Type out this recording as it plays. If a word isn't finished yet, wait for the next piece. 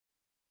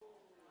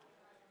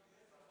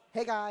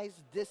Hey guys,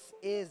 this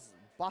is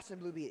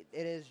BostonBlueBeat.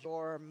 It is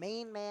your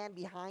main man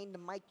behind the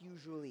mic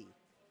usually.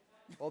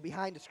 Well,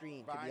 behind the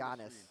screen, to be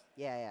honest.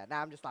 Yeah.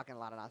 Now I'm just talking a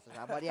lot of nonsense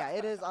now. But yeah,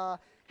 it is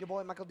your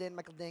boy Michael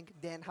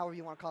Dink, however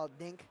you want to call it,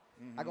 Dink.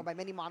 I go by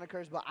many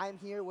monikers, but I'm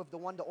here with the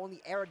one, the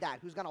only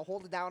Aerodat, who's going to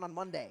hold it down on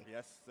Monday.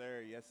 Yes,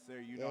 sir. Yes,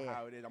 sir. You know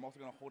how it is. I'm also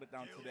going to hold it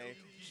down today.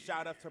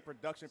 Shout out to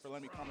production for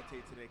letting me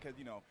commentate today because,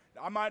 you know,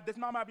 this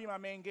might be my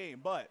main game,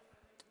 but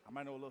I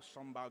might know a little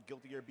something about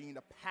Guilty Gear being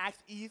the PAX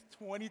East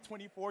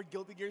 2024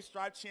 Guilty Gear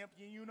Stripe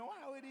champion. You know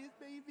how it is,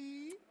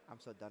 baby.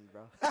 I'm so done,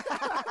 bro.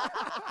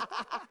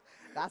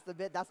 That's the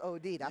bit. That's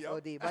OD. That's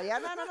OD. But yeah,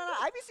 no.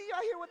 I be seeing you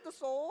out here with the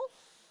soul.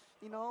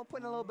 You know,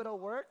 putting a little bit of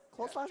work.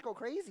 Close slash go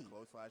crazy.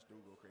 Close slash do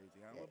go crazy.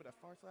 A little bit of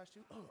far slash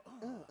too.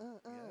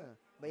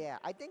 But yeah,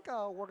 I think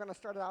we're going to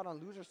start it out on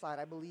loser side.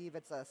 I believe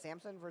it's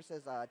Samson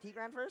versus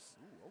Tigran first.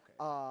 Ooh,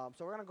 okay.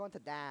 So we're going to go into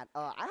that.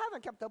 I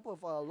haven't kept up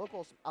with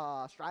local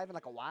Strive in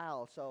like a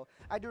while. So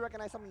I do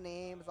recognize some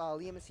names.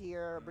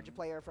 Liamishere, Bridget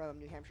player from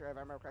New Hampshire, if I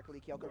remember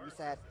correctly.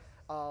 KyokuReset.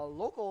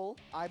 Local,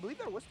 I believe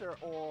they're Worcester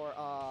or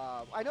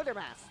I know they're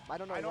Mass. I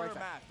don't know. I know they're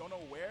Mass. Don't know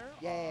where.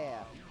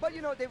 Yeah. But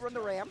you know they run the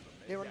Ram.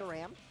 They run the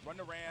Ram. Run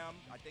the Ram.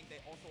 I think they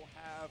also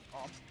have.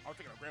 I was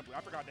thinking of Grand Blue.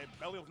 I forgot that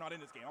Belial's not in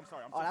this game. I'm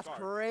sorry. I'm so that's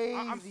scarred. Crazy.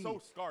 I'm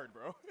so scarred,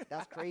 bro.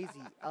 That's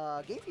crazy.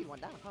 Game feed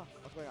went down, huh?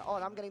 What's going on? Oh,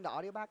 and I'm getting the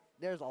audio back.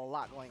 There's a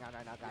lot going on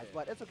right now, guys.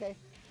 But it's okay.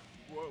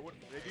 What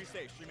they do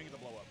say streaming is a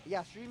blow up.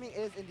 Yeah, streaming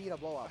is indeed a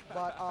blow up.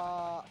 But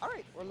all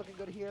right, we're looking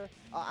good here.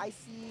 I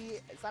see.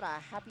 Is that a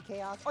Happy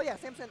Chaos? Oh yeah,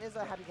 Samson is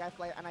a Happy Chaos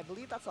player, and I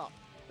believe that's that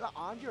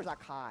Anji or is that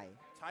Kai?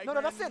 Tigran?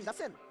 No, that's Sin. That's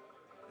Sin.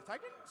 Is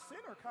Tigran Sin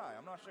or Kai?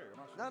 I'm not sure.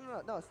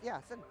 No.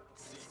 Yeah, Sin.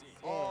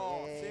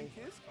 Oh, Sin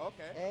Kiss?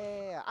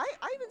 Okay. Yeah.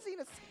 I haven't seen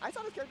this. I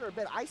saw this character a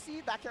bit. I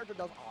see that character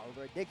does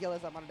a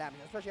ridiculous amount of damage,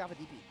 especially off of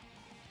DP.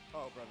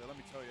 Oh, brother, let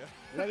me tell you.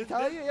 Let me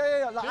tell you?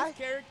 Yeah. This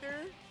character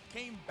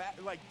came back,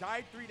 like,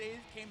 died 3 days,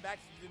 came back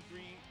season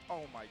 3.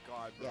 Oh, my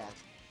God, bro. Yeah.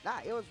 Nah,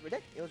 it was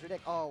ridiculous. It was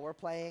ridiculous. Oh, we're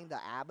playing the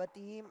ABBA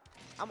theme.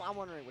 I'm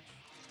wondering which.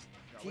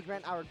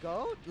 Tigran, our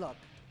GOAT? Look,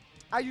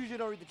 I usually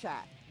don't read the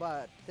chat,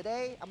 but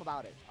today, I'm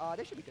about it.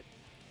 They should be good.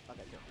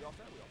 Okay, sure. We all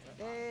set? We all set?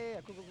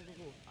 Yeah. Cool. All right,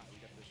 we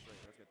got this straight.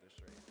 Let's get this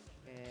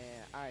straight.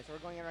 Yeah. All right, so we're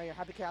going in right here.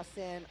 Happy Chaos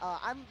Sin.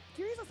 I'm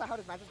curious as to how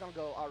this match is going to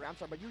go round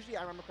start, but usually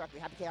I remember correctly.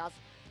 Happy Chaos,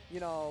 you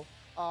know,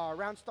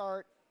 round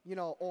start, you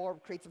know,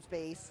 orb, create some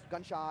space,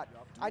 gunshot.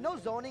 Yep. I know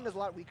zoning is a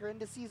lot weaker in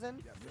this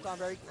season, so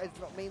I'm it's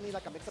mainly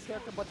like a mix-up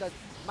character, but does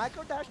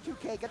Micro Dash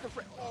 2K get the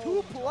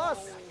 2+?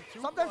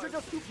 Sometimes you're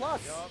just 2+.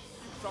 Yup.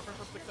 Suffering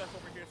from success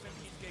over here. Sin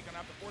Cheesecake gonna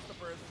have to force the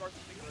burst, start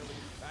some things early.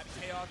 Bad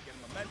chaos, getting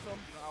momentum,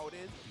 you know how it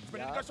is.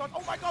 Spinning the gunshot.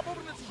 Oh my god,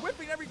 Boban is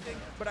whipping everything,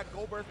 but that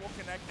go burst won't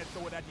connect, and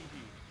so will that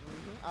DP.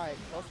 All right,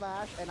 close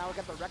slash, and now we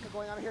got the Rekka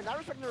going on here. Not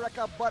respecting the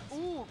Rekka, but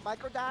ooh,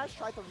 Micro Dash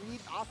tried to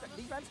read off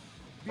defense.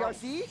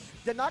 BRC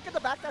did not get the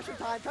backdash in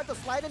time. Tried to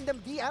slide in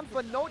them DMs,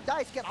 but no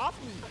dice. Get off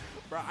me.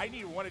 Bro, I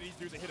need one of these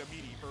dudes to hit a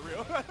meaty, for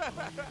real.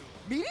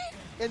 Meaty?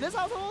 In this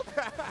household?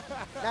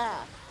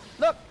 Nah.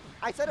 Look,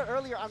 I said it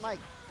earlier on mic.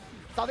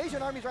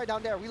 Salvation Army's right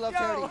down there. We love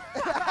charity.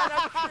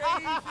 That's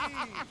crazy.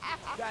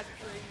 That's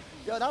crazy.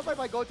 Yo, that's like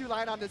my go-to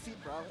line on the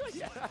seat, bro.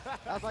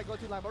 That's my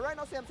go-to line. But right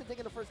now, Samson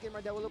taking the first game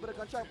right there with a little bit of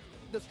gunshot.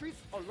 The streets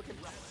are looking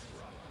rough.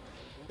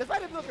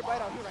 Despite it looking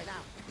bright out here right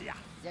now.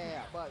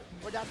 Yeah, but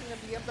we're dashing them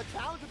DMs. The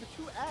challenge with the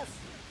 2S.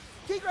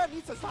 Tigran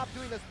needs to stop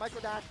doing this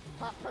micro dash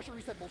pressure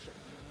reset bullshit.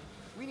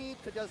 We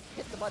need to just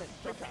hit the button.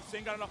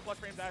 Sin got enough plus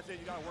frames, that's it.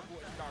 You gotta work with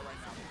what you got right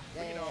now.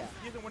 But, you know,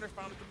 he's in Winners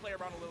Finals to play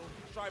around a little.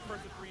 Strive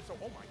first to 3, so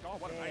oh my god,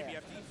 what an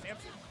IBFT.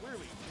 Samson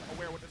clearly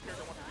aware of what this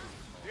character wants to do.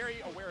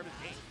 Very aware of his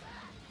game.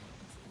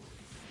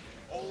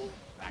 Oh,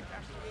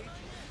 backdash to the H.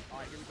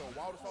 Alright, here we go.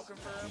 Wild Assault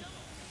confirmed.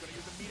 Gonna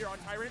use the meter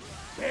on Tyrant.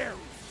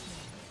 Barely.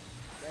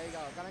 There you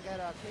go. Gonna get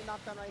a clean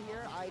knockdown right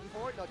here.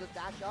 ID4. No, just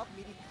dash up.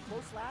 Meaty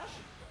close slash.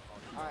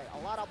 Alright,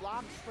 a lot of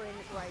block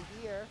strings right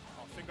here.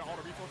 Oh, Sin got all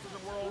the resources in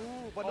the world.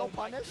 Ooh, but no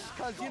punish,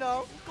 because, you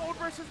know. Gold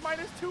versus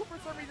 -2 for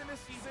some reason this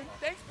season.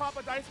 Thanks,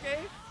 Papa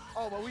Daisuke.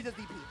 Oh, but we just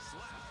DP.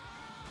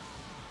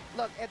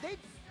 Look, if they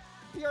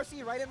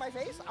PRC right in my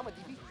face, I'm a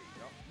DP.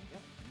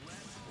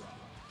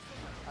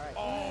 Alright.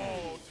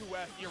 Oh,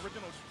 2S, the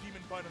original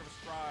demon button of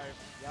Strive.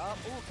 Yup.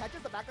 Ooh,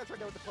 catches the backdash right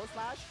there with the close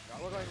slash.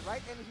 We're going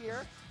right in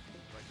here.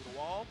 Right to the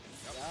wall.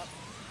 Yep.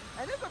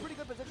 And this is a pretty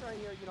good position right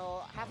here. You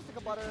know, half a stick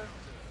of butter.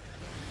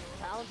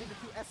 Challenging the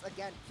 2S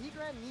again.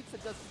 Tigran needs to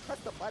just press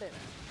the button.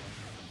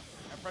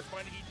 And press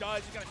button, he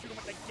does. He's going to shoot him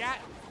with the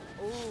gat.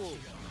 Ooh.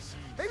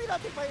 Maybe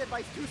not take my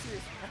advice too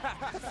seriously.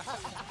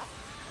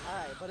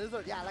 Alright, but this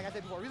is, yeah, like I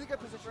said before, really good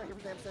position right here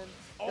for Samson.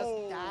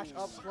 Just dash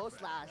up, close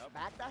slash,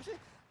 back dash it.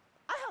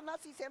 I have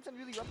not seen Samson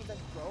really represent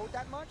Bro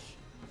that much.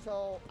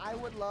 So I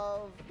would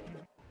love,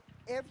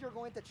 if you're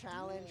going to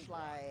challenge,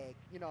 like,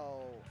 you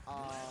know,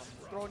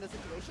 throw in a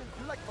situation,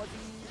 do like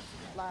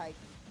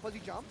fuzzy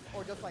jump,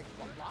 or just like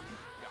block.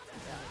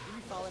 Yeah,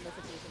 really solid in the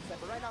situation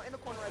set. But right now, in the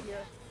corner right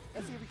here,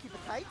 let's see if we keep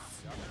it tight.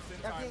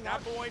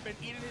 That boy been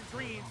eating his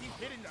greens. He's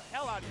hitting the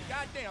hell out of you.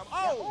 Goddamn.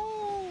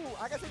 Oh!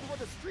 I gotta say before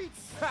the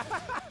streets.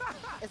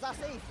 It's not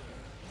safe.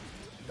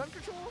 gun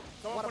control.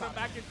 Someone put him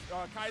back in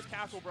Kai's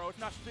castle, bro. It's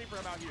not straight for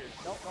him out here.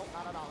 Nope,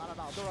 not at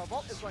all. The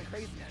revolt is going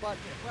crazy, but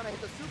we're gonna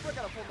hit the super,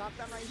 got a full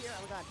knockdown right here, and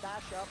we're gonna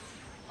dash up.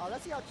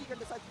 Let's see how Tigran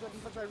decides to go on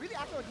defense. Right, really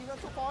active on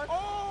defense so far.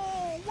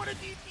 Oh, what a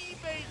DP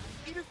bait!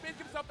 He just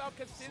spins himself out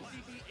because since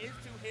DP is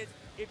 2 hits,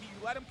 if you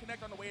let him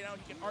connect on the way down,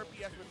 he can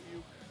RPS with you.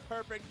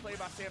 Perfect play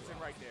by Samson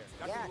right there.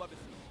 That's what we love to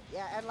see.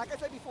 Yeah, and like I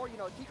said before, you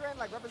know, Tigran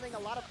like representing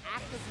a lot of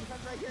active defense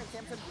right here, and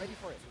Samson ready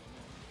for it.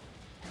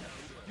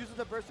 Uses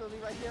the burst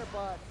early right here,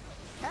 but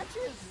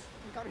catches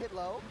counter hit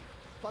low.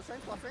 Plus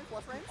range. Oh,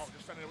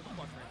 just send it with the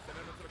plus range. Send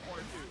it into the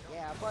corner too.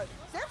 Yeah, but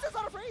Samson's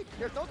not afraid.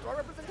 There's no throw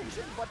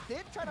representation, but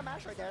did try to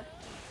mash right there.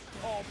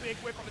 Oh, big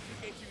whip on the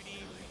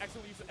 2K2D.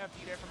 Excellent use of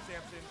FD there from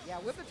Samson. Yeah,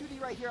 with the 2D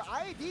right here.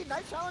 IAD,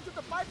 nice challenge with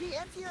the 5P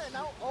anti-air, and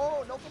now,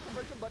 oh, no full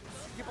conversion, but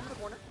keep him in the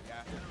corner.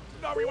 Yeah.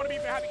 No, we want to be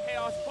having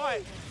chaos,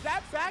 but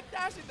that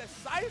backdash in the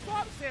side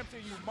swap,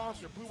 Samson, you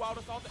monster. Blue wild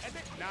assault to end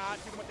it. Nah,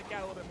 give him with the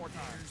cat a little bit more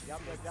time.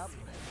 Yup.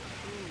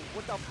 Ooh,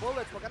 with the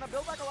bullets, we're going to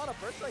build back a lot of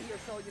burst right here,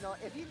 so, you know,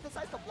 if he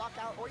decides to block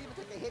out or even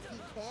take a hit, he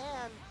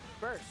can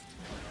burst.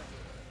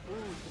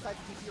 Ooh, decides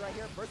to TP right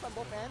here. Burst on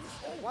both ends.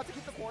 Wants to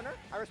keep the corner.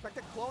 I respect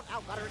it. Clone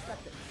out. Gotta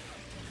respect it.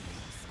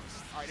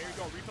 All right, there you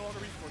go. Refill on the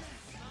resources.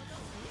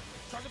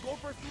 Trying to go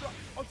first through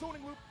the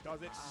zoning loop.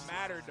 Does it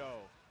matter,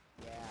 though?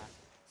 Yeah.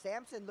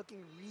 Samson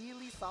looking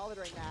really solid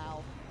right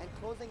now and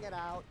closing it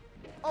out.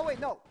 Oh, wait,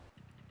 no.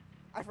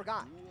 I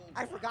forgot.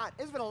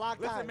 It's been a long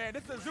time. Listen, man,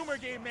 this is a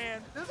Zoomer game,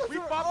 man. We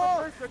fought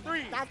the first for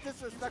 3. That's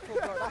disrespectful,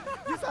 bro.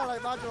 You sound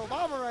like Macho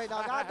Obama right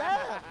now. God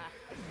damn.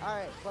 All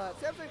right, but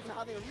Samson's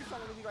having a really strong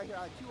lead right here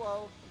on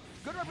 2-0.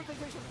 Good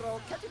representation throw,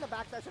 catching the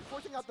backdash and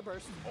forcing out the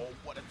burst. Oh,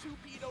 what a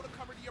 2P though to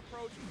cover the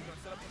approach. He's going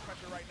to set up some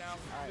pressure right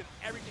now. Right.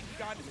 Everything he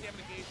got in the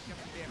stamina gauge to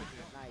get some damage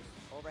in. Nice.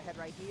 Overhead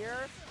right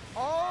here.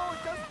 Oh,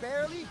 just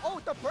barely.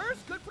 Oh, the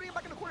burst. Good putting him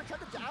back in the corner.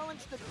 Tried to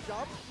challenge the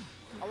jump.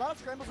 A lot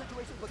of scramble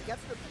situations, but gets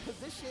the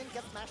position,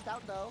 gets smashed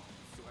out though.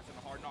 So that's in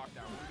a hard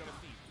knockdown. What are we going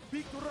to see?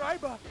 Big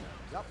Raiba.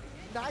 Yep.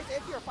 Nice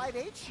anti-air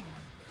 5H.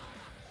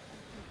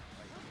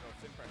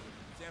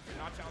 Samson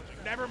not challenging.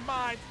 Never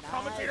mind. Nice.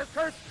 Commentator's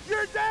curse.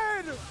 You're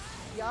dead.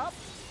 Yup.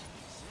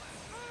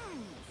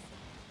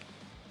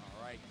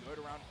 All right, good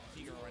around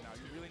Tigran right now.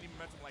 You really need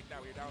momentum like that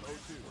when you're down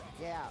 0-2.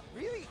 Yeah,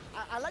 really,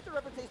 I like the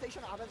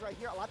representation of offense right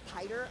here. A lot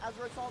tighter as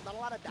a result. Not a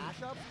lot of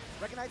dash up.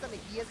 Recognize that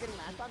he is getting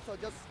mashed on, so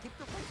just keep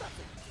your place up.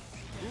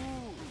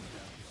 Ooh,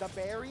 the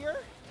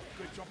barrier.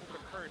 Good jump over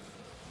the curse.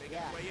 Make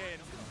it way in.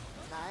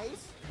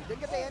 Nice.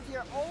 Didn't get the end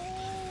here.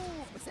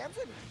 Oh, but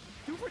Samson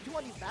 2 for 2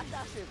 on these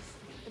backdashes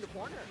in the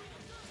corner.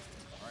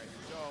 All right, here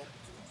we go.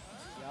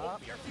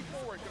 Yup. BRC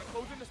forward, gonna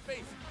close into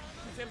space.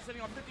 Samson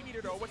sitting on 50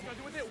 meter though. What's he gonna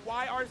do with it?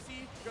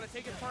 YRC, gonna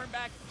take a turn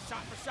back,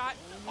 shot for shot.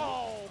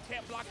 Oh,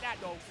 can't block that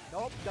though.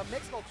 Nope, the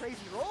mix go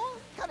crazy roll.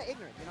 Kind of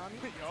ignorant, you know what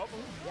I mean? Yup.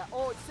 Yeah,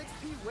 oh, it's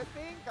 6P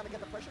whipping. Gotta get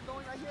the pressure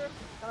going right here.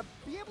 Gotta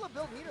be able to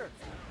build meter.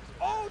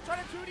 Oh, trying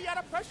to 2D out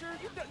of pressure.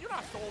 You're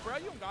not soul, bro.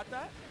 You don't got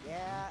that.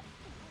 Yeah.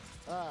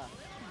 All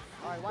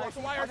right,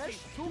 YRC.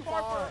 Too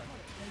far.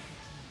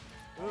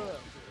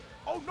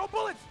 Oh, no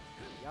bullets.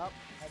 Yup.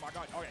 Oh my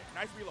god. Okay,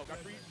 nice reload. Got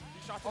three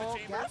shots in the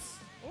chamber. Yes.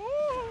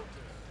 Ooh.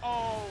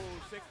 Oh,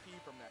 6P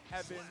from the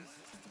heavens.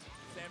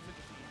 Samson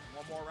just needs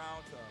one more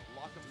round to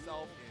lock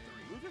himself and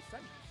lose his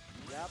sentence.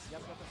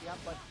 Yep.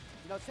 But,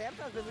 you know,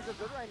 Samson has been really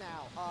good right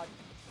now.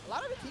 A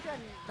lot of the Tigran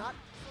not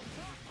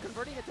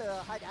converting it to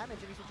high damage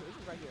in these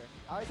situations right here.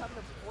 Always having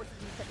to force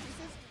these tech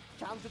pieces.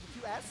 Challenge with the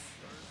 2S.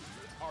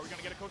 Are we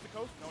going to get a coast to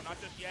coast? No, not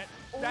just yet.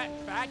 Ooh. That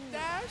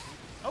backdash?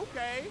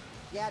 Okay.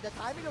 Yeah, the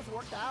timing just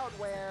worked out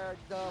where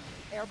the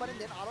air button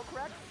didn't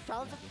autocorrect.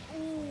 Challenge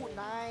with, ooh,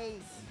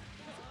 nice.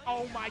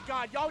 Oh my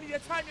god, y'all need to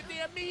time your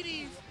damn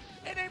meaties.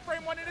 It ain't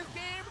frame 1 in this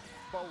game.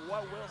 But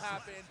what will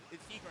happen is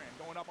Tigran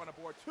going up on the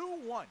board 2-1 in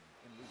losing.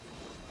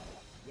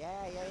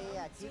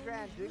 Yeah.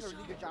 Tigran doing a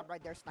really good job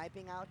right there,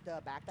 sniping out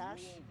the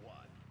backdash.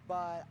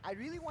 But I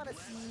really want to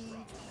see,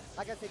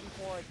 like I said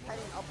before,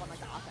 tightening up on like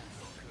the offense.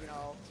 You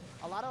know,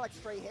 a lot of like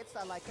stray hits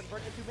that like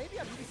convert into maybe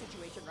a beauty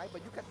situation, right? But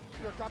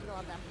you're dropping a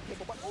lot of damage on the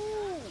table. But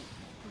ooh,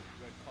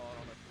 good call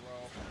on the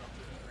throw.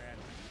 Tigran.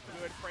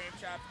 Good frame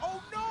traps. Oh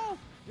no!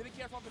 Didn't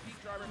cancel off the peak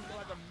driver. Still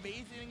has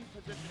amazing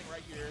positioning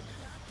right here.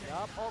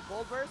 Yup. Oh,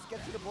 gold burst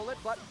gets you the bullet,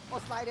 but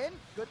slide in.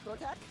 Good throw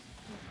tech.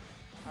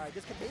 All right,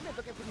 this containment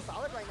looking pretty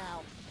solid right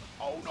now.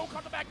 Oh no!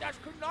 Caught the backdash.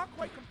 Could not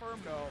quite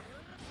confirm though.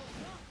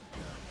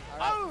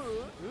 Right.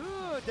 Oh!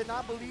 Ooh, did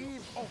not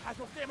believe. Oh, has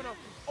no stamina.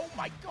 Oh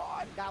my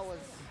god! That was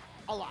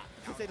a lot,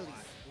 to say the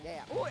least.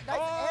 Yeah. Ooh, nice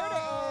air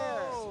to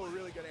air. Oh,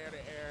 really good air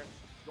to air.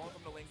 Going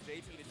from the link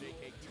JP to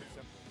JK. Keep it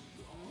simple.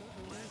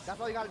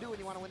 That's all you gotta do when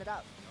you want to win it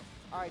out.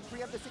 All right,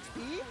 free up the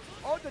 6P.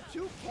 Oh, the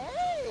 2K.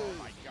 Oh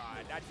my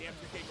god, that damn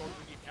 2K goes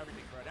to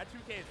everything, bro. That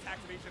 2K is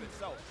taxation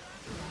itself.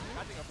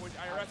 I think I pushed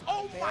IRS.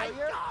 Oh my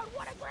god,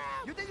 what a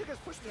grab! You think you can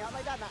push me out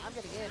like that? Nah, I'm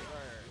getting in.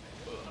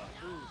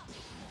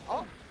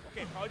 Oh.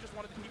 Okay, probably just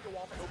wanted to keep the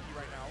wall for Oki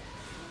right now.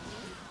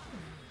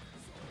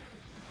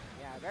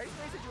 Yeah, very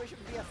strange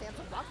situation to be a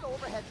Samson. Blocks the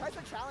overhead, tries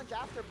to challenge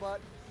after, but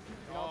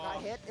you know,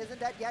 got hit.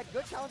 Isn't that yet?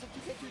 Good challenge of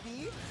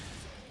 2K2D.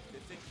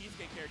 This in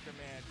Cheesecake Victor,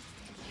 man.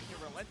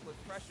 Using relentless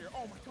pressure.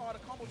 Oh my god, a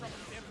combo drop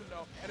from Samson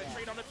though. And a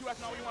trade on the 2S,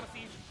 not what you want to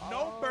see.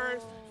 No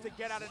burst to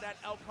get out of that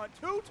elk hunt.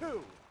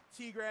 2-2.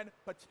 Tigran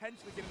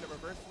potentially getting the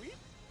reverse sweep.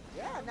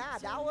 Yeah, nah,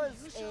 that was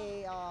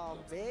a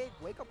big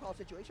wake-up call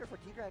situation for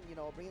Tigran, you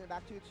know, bringing it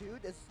back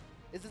 2-2. Is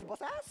this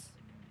bust ass?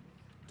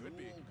 Could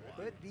be.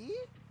 Could be.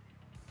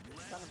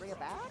 Trying to bring it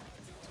back?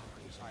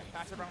 Alright,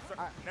 pass it around.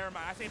 Never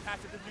mind, I say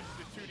pass it. This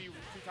uses 2D 2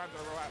 times in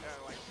a row.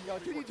 Like, yo,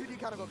 2D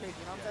kind of go crazy,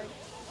 you know what I'm saying?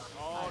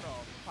 Oh, no.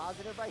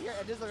 Positive right here,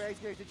 and this is a very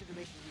scary situation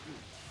to do.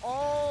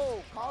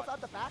 Oh, calls out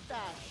the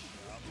backdash.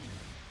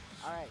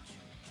 Alright.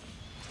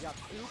 You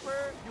have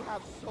super, you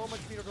have so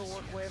much meter to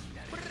work with.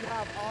 You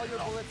have all your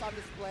bullets on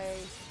display.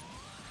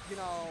 You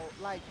know,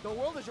 like, the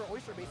world is your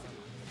oyster,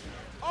 basically.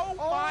 Oh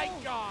my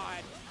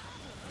god!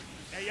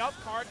 Hey, yup,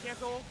 card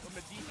cancel from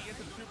the DC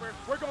into the super.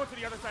 We're going to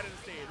the other side of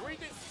the stage. Where you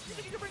think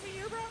you can bring me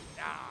here, bro?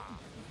 Nah.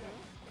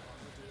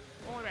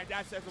 Only my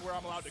dad says where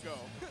I'm allowed to go.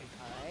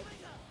 Alright.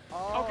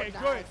 Oh, okay,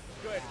 nice.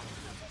 good.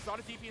 Saw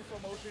the TP in slow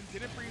motion,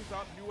 didn't freeze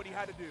up, knew what he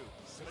had to do.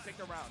 Gonna take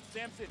the round.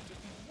 Samson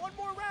just needs one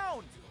more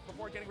round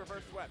before getting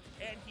reverse swept.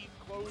 And he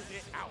closed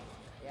it out.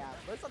 Yeah,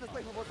 first on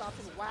display for both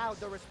options. Wow,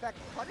 the respect.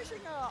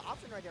 Punishing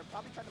option right there.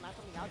 Probably trying to match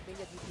something out, being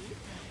a DP.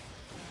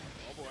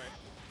 Oh boy.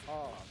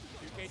 Oh.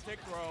 2K tick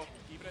throw,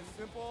 keep it as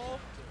simple.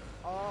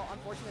 Oh,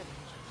 unfortunate.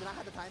 Did not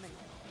have the timing.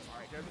 All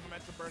right, there's a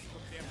momentum burst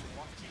from Samson.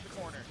 Wants to keep the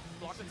corner.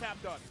 Block the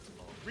tap dust.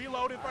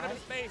 Reload in front of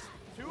his face.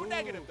 Too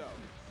negative though.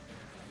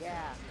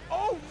 Yeah.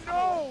 Oh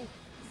no!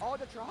 Oh,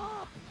 the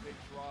drop. Big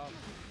drop.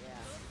 Yeah.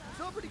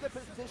 Still a pretty good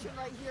position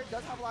right here.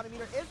 Does have a lot of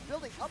meter. Is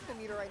building up the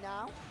meter right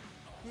now.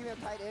 Keeping him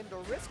tight in. The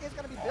risk is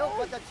going to be built,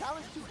 but the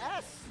challenge to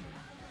S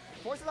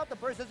forces out the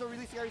burst. This is a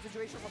really scary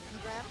situation from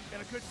Tigran.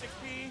 And a good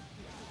 6P.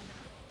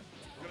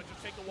 Gonna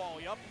just take the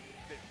wall. Yup.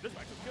 This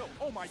might just kill.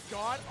 Oh my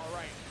god. All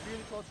right.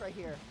 Really close right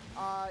here.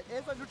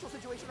 It's a neutral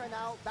situation right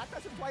now.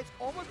 Backdash twice.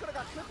 Almost could have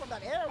got clipped from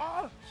that air.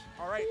 All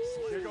right.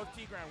 Here goes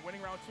Tigran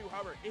winning round 2.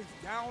 However, is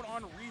down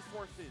on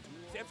resources.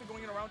 Samson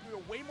going in round 3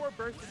 with way more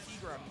burst than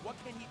Tigran. What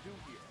can he do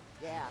here?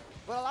 Yeah.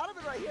 But a lot of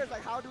it right here is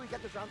like, how do we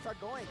get this round start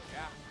going?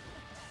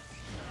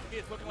 Yeah.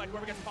 It's looking like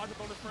whoever gets positive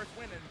bonus first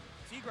win. And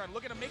Tigran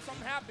looking to make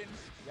something happen.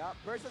 Yup.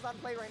 Burst is on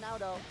play right now,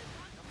 though.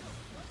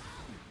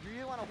 You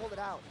really want to hold it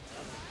out.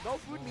 No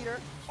food meter.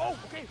 Oh,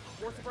 okay.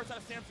 Force the burst out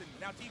of Samson.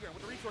 Now Tigran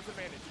with the resource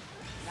advantage.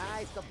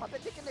 Nice. The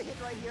puppet taking the hit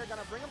right here.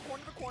 Gonna bring him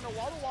corner to corner,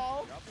 wall to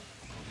wall. Yep.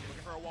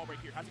 Looking for a wall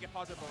break here. Has to get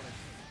positive bonus.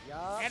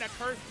 Yup. And a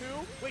curse too.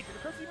 Wait, did the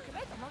curse even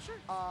connect? I'm not sure.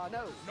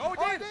 No. No, it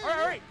did. All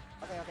right.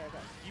 Okay.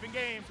 Even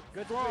games.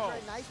 Good throw.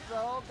 Nice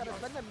throw. Gotta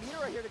spend the meter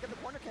right here to get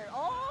the corner carry.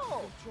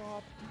 Oh! Good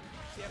drop.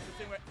 Samson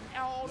sitting with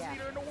all the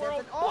meter in the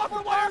Samson. world. Oh,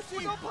 the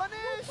YRC. No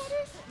punish.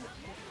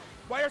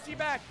 YRC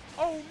back.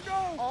 Oh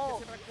no. Oh.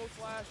 Gets him at a close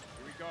slash.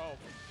 Here we go.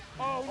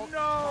 Oh no.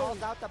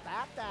 Calls out the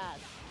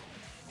backdash.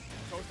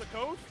 Coast to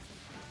coast.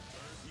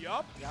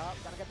 Yup.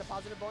 Gonna get the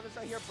positive bonus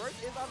right here. Burst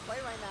is on play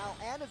right now,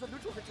 and it's a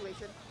neutral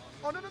situation.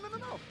 Oh, no.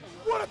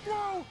 What a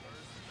throw!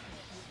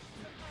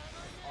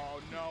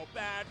 Oh no,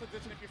 bad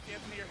position if you're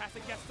Samson here. Has to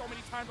guess so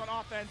many times on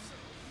offense.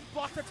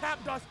 Blocks the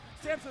tap dust.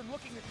 Samson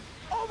looking.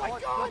 Oh my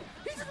god!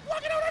 He's just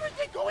blocking out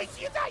everything!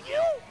 Goichi, is that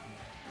you?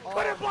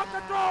 Couldn't block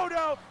the throw,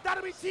 no!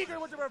 That'll be Tigran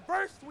with the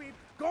reverse sweep,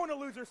 going to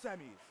loser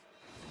semis.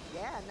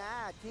 Yeah,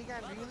 nah,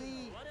 Tigran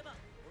really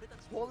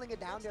holding it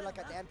down there like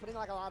at the end, putting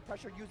like a lot of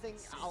pressure, using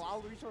a lot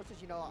of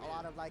resources, you know, a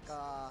lot of like,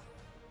 oh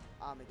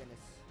my goodness,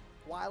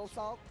 Wild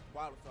Assault.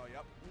 Wild Assault,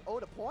 yep. Oh,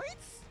 the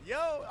points?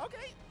 Yo,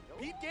 okay.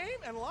 Beat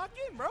game and lock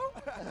in, bro.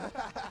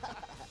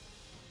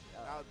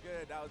 That was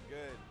good. That was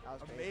good.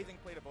 Amazing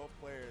play to both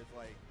players.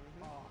 Like,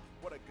 oh,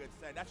 what a good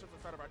set. That's just the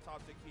start of our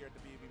top 6 here at the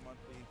BBB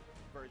Monthly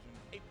version,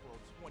 April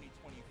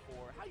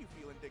 2024. How you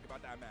feeling, Dick,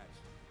 about that match?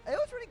 It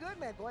was pretty good,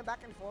 man. Going back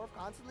and forth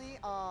constantly.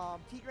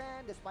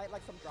 Tigran, despite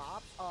like some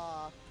drops,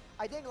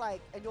 I think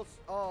like, and you'll,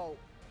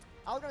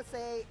 I was gonna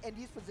say in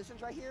these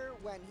positions right here,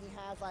 when he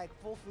has like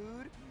full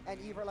food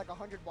and either like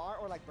 100 bar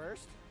or like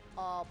burst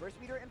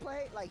meter in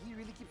play, like he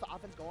really keeps the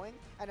offense going.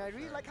 And I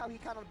really like how he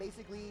kind of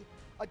basically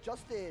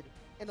adjusted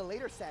in the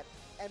later set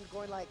and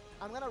going like,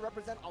 I'm gonna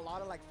represent a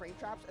lot of like frame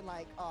traps and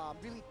like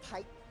really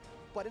tight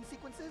button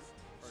sequences.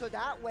 So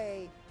that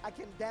way I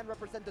can then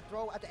represent the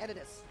throw at the end of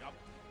this. Yep.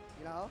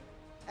 You know?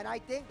 And I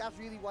think that's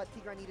really what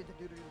Tigran needed to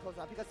do to close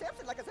out. Because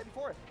Samson, like I said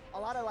before, a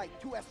lot of like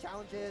 2S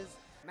challenges,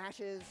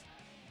 mashes,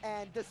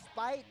 and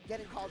despite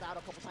getting called out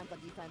a couple times on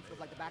defense with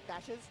like the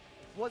backdashes,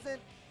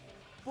 wasn't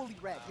fully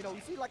read. You know,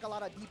 we see like a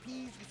lot of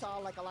DPs, we saw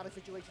like a lot of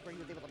situations where he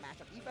was able to match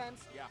up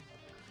defense. Yeah.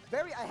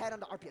 Very ahead on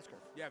the RPS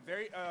curve. Yeah,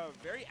 very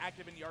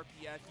active in the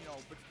RPS, you know,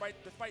 but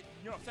despite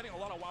you know, setting a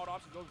lot of wild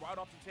options, those wild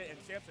options hit, and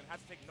Samson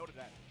has to take note of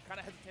that. Kind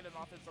of hesitated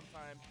on offense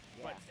sometimes,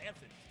 but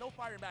Samson still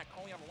firing back,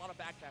 calling out a lot of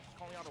backdashes,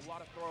 calling out a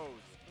lot of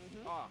throws.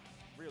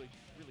 Really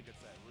good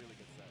set, really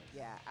good set.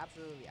 Yeah,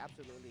 absolutely.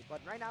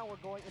 But right now we're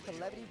going into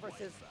Levity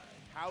versus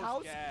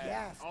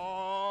Hausguests.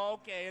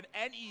 Oh, okay, an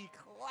NE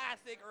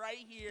classic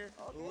right here.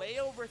 Okay.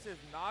 Leo versus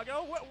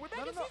Nago. We're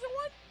back in season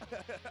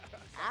 1?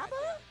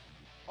 ABBA?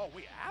 Oh,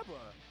 wait, ABBA.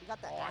 You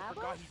got the ABBA? I ABBA?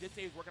 forgot he did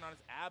say he's working on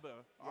his ABBA.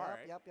 All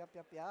right. Yep.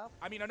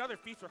 I mean, another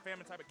Feast or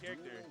Famine type of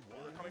character.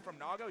 Coming from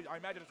Naga, I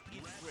imagine it's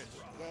easy switch.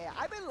 Yeah,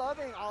 I've been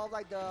loving all of,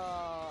 like, the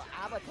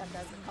ABBA tech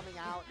that's been coming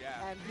out.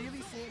 Yeah. And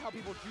really seeing how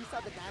people juice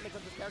out the damage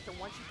of this character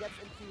once she gets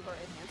into her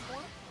enhanced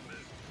form.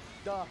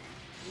 The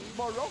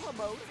Moroha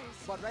mode.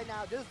 But right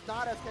now, this is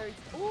not as scary.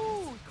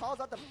 Ooh, calls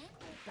out the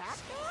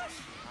backdash?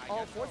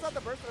 Oh, force out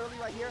the burst early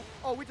right here.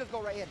 Oh, we just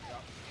go right in.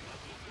 Yep.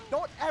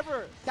 Don't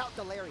ever doubt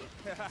the lariat.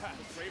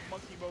 Straight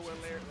monkey mode with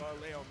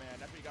Leo, man.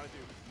 That's what you gotta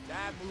do.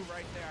 That move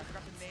right there. I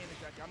forgot the name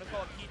exactly. I'm gonna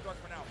call it key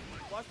thrust for now.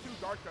 +2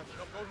 dark thrust.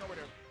 Nope, goes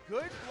nowhere there.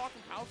 Good block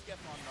from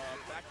Hausguests on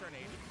back turn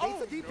 8.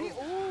 Oh, DP.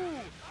 No.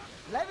 Ooh.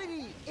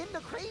 Levity in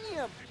the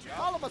cranium. Yep.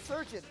 Call him a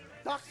surgeon.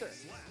 Doctor.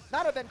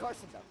 Not a Ben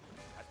Carson, though.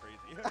 That's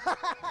crazy. All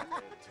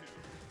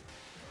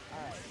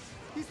right.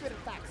 He's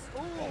spitting facts.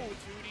 Ooh.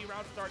 2D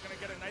round start. Gonna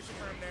get a nice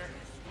confirm there.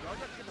 You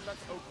always have to get the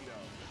best Oki,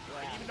 though.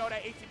 Yeah. And even though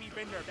that ATB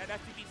been there,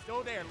 that STB still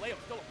there. Leo's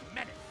still a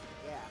menace.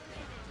 Yeah.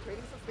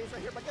 Creating some space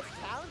right here, but gets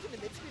challenged in the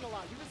mid-screen a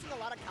lot. You've been seeing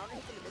a lot of counter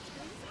hits in the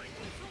mid-screen.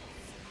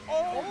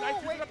 Oh, nice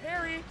use of the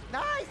parry.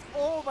 Nice.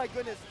 Oh, my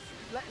goodness.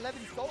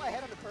 Levity's so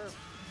ahead on the curve.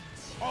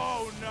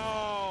 Oh,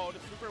 no. The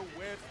super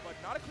whiff, but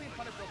not a clean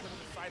punish though because of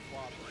the side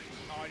swap.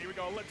 Oh, here we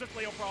go. Just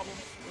Leo problems.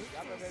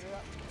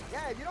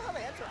 Yeah, if you don't have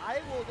an answer,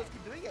 I will just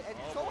keep doing it. And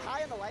so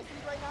high on the life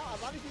lead right now,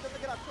 as long as he doesn't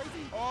get a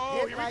crazy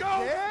here we like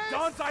go. This.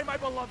 Donsai, my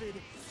beloved.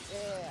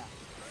 Yeah.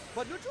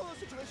 But neutral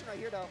situation right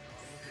here, though.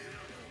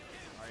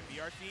 All right,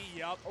 BRC,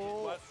 yep.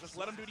 Oh. Just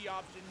let him do the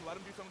option. Let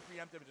him do something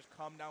preemptive and just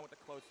come down with the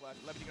close slash.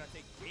 Levity going to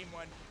take game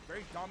 1.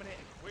 Very dominant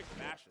and quick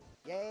fashion.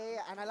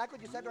 Yeah. And I like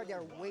what you said right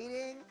there.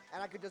 Waiting, and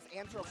I could just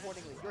answer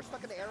accordingly. You're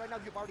stuck in the air right now.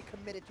 You've already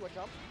committed to a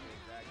jump.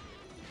 Exactly.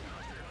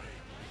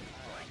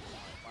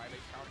 5-8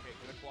 counter hit.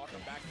 Good block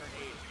on back turn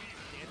 8.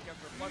 Dance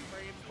against for plus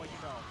frames, but you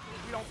know,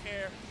 we don't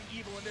care.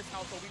 Evil in this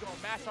house, so we're going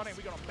to mash on it.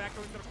 We're going to back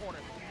throw into the corner.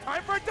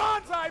 Time for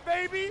Donsai,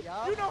 baby!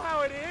 Yep. You know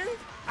how it is.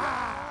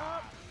 Ah!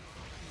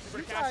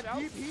 You got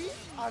DP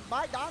on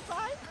my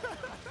Donsai?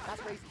 That's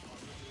crazy.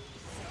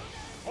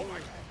 Oh my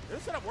god. Did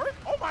this setup work?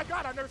 Oh my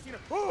god, I've never seen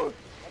it. Oh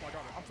my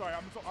god. I'm sorry.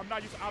 I'm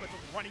not used to Alba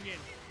just running in.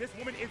 This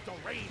woman is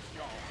deranged,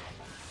 y'all.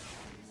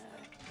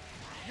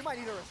 You might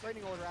need a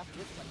restraining order after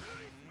this one.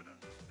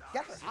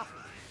 Get her off.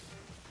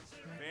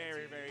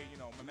 Very, very,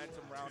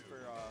 momentum round for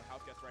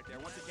Hausguests right there.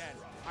 Once again,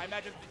 I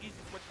imagine the easy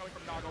switch coming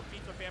from Nago.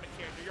 Feast or Famine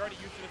character. You're already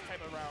used to this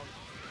type of round.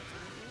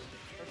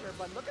 For sure,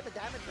 but look at the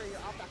damage here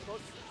off that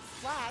close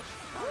slash.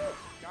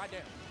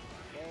 Goddamn.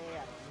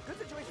 Yeah. Good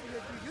situation here.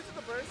 He uses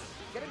the burst,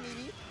 get a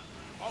meaty.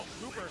 Oh,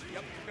 super.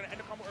 Yep, he's going to end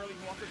the combo early.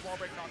 He wants his wall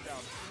break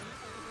knockdown.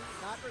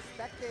 Not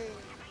respecting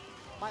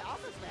my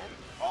offense, man.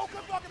 Oh,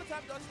 good block in the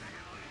tap dust.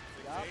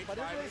 Yeah, but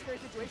it's a really scary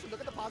situation.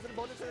 Look at the positive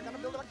bonus here. They're going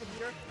to build up the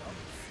meter.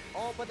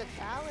 Oh, but the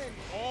challenge.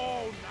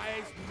 Oh,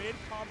 nice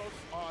mid-combo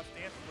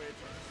stance switch.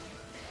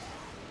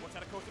 What's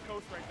that, a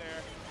coast-to-coast right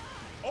there.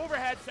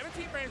 Overhead,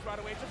 17 frames, by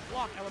the way. Just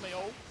block,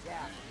 LMAO.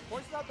 Yeah.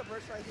 Forces out the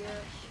burst right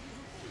here.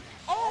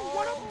 Oh,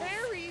 what a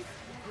parry!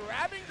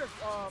 Grabbing the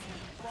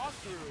cross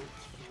through.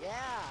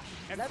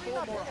 Yeah. And Levity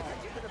not paying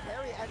attention to the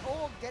parry. And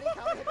getting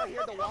counter hit right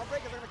here. The wall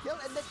break is going to kill.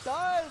 And it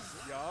does.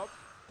 Yup.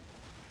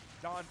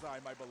 Donsai,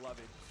 my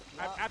beloved.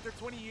 Yep. After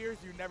 20 years,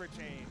 you never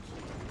change.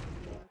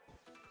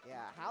 Yeah,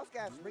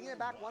 Hausguests bringing it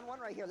back 1-1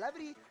 right here.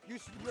 Levity, you're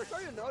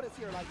starting to notice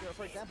here, like,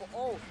 for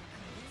example,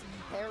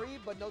 parry,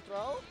 but no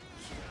throw.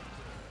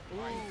 Ooh.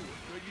 Nice.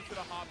 Good use of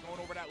the hop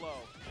going over that low.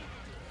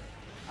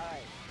 All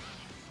right.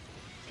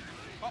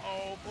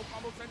 Uh-oh, full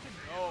combo extension?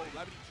 No,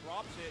 Levity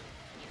drops it.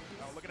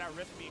 Oh, look at that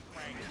wrist being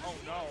cranked. Oh,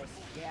 no.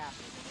 Yeah.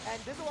 And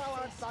this is what I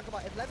wanted to talk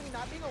about. Is Levity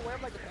not being aware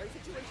of, like, the parry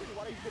situation,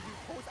 what he's going to do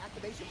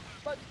post-activation,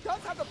 but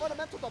does have the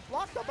fundamental to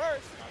block the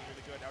burst. That was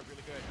really good. That was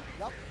really good.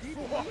 Yup.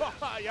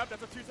 DP. Yup,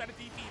 that's a two-sided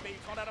DP, baby.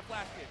 Call that a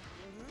flash kick.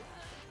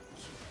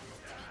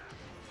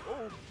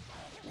 Oh.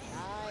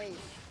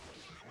 Nice.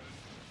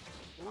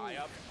 High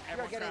up.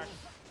 We're getting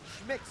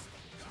mixed.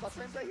 Plus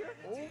frames right here.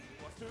 Oh,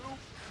 +2.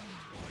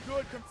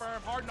 Good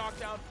confirm. Hard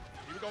knockdown.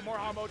 Here we go. More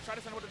Hamo. Try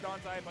to send it with the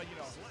Donsai, but,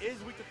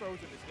 is weak to throws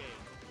in this game.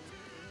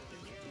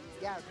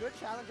 Yeah, good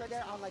challenge right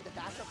there on, like, the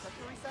dash up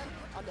pressure reset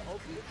on the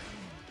OP.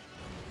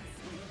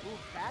 Ooh,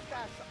 back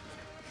dash up.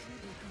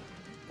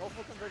 No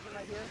full conversion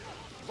right here.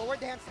 But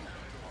we're dancing.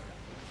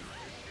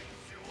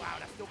 Wow,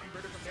 that's still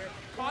converted from there.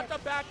 Caught the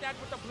back dash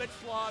with the blitz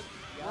slug.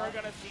 Yeah. We're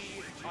going to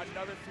see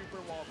another super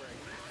wall break.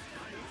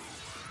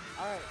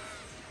 All right.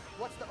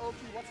 What's the OP?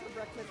 What's the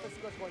breakfast? Let's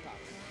see what's going on.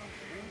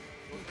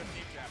 Goes for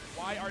deep jab.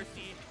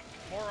 YRC.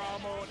 Moral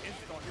mode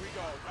install. Here we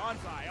go.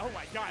 Donsai. Oh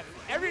my god.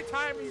 Every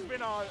time he's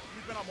been on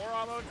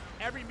Moral mode,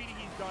 every meeting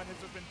he's done has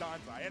just been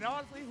Donsai. And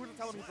honestly, who's to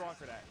tell him he's wrong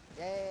for that?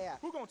 Yeah.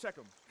 Who gonna check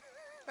him?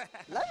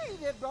 Levity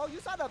did, bro.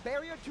 You saw the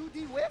barrier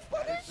 2D whiff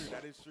footage?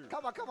 That is true.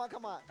 Come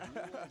on.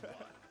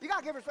 You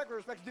gotta give respect where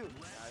respect's due.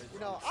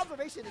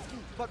 Observation is key.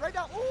 But right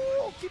now,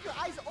 ooh, keep your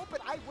eyes open.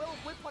 I will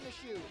whip punish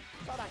you.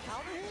 Saw that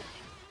counter hit?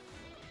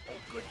 Oh,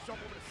 good jump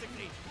over to 6-8.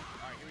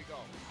 All right, here we go.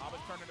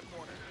 Alba's turning the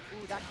corner.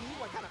 Ooh, that key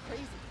went kind of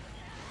crazy.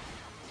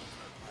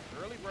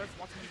 Early burst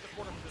wants to keep the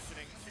corner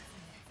positioning.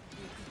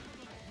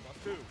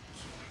 +2.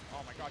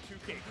 Oh my god,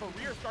 2K.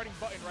 Career starting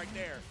button right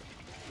there.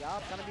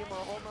 Yup, gonna be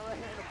more home right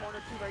here in the corner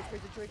too. Very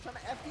crazy situation.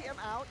 Trying to FDM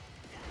out.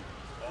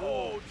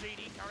 Oh,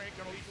 JD counter hit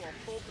gonna lead to a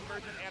full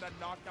conversion and a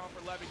knockdown for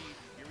Levity.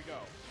 Here we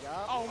go.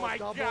 Yup. Oh my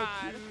god.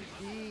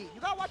 2D. You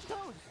gotta watch your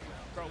toes.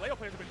 Bro, Leo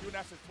players have been doing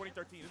that since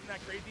 2013. Isn't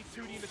that crazy?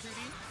 2D into 2D?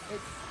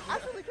 It's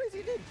absolutely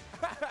crazy indeed.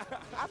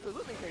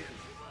 Absolutely crazy.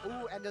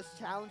 Ooh, and just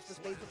challenge the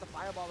space with the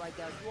fireball right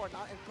there. You are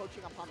not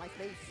encroaching upon my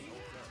space.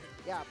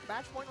 Yeah,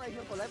 match point right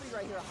here for Levity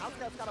right here.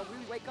 Hausguests gotta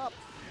really wake up.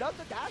 Does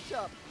the dash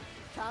up.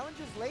 Challenge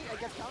is late and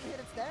gets counter hit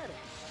instead.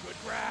 Good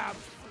grab.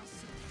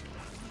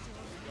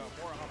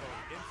 More of a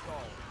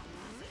install.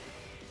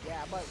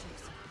 Yeah, but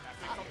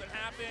something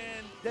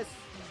happened. This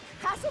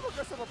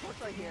passive-aggressive approach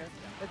right here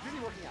is really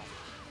working out.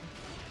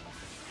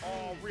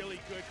 Oh, really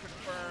good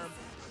confirm.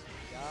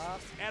 Yup.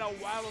 And a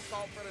wild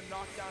assault for the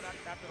knockdown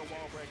after the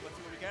wall break. Let's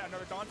see what we get.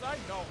 Another Danzai?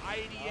 No,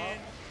 IAD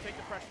in. Take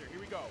the pressure. Here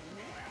we go.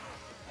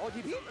 Oh,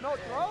 DP? No,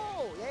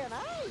 throw. Yeah,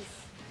 nice.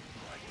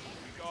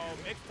 Here we go.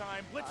 Mix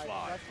time. Blitz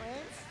slide.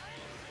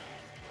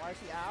 Why is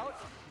he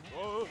out?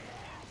 Whoa.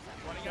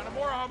 Running out of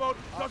Mora mode.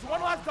 Does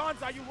one last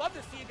Danzai. You love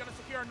to see it. Gonna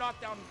secure a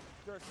knockdown.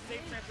 There's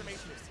safe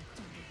transformation.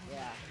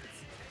 Yeah.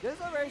 This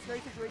is a very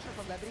scary situation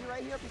from Levity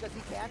right here because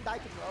he can die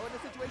to throw in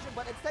this situation,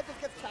 but instead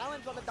just gets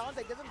challenged on the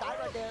Danzai. Doesn't die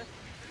right there.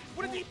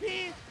 What a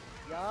DP!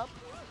 Yup.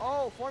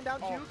 Oh, form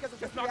down Q.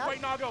 It's not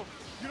quite Nago.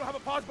 You don't have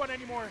a pause button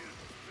anymore.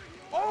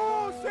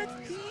 Oh,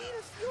 16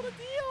 to steal the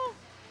deal.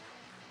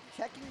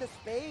 Checking the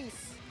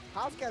space.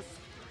 Hausguests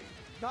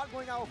not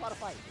going out without a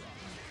fight.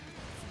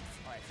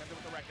 All right, send it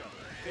with the Rekka.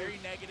 Very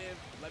negative.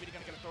 Levity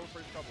gonna get a throw for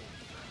his trouble.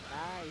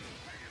 Nice.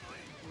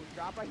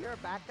 Drop right here,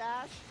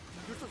 backdash.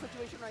 Crucial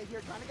situation right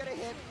here, trying to get a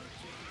hit.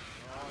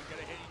 Oh,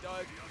 get a hit, he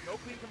does. No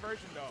clean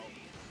conversion though.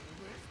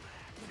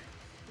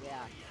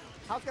 Yeah.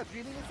 Hausguests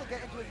really needs to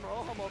get into his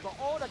Moroha mode.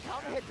 Oh, the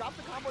counter hit, drops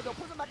the combo, they'll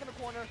put him back in the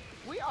corner.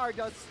 We are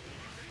just...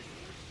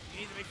 He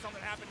needs to make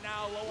something happen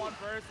now. Low on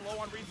burst, low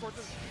on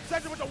resources.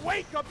 Sends it with the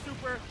wake up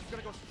super. He's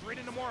gonna go straight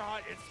into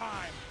Moroha. It's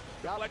time.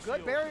 Yeah,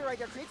 good barrier right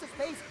there, creates a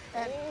space,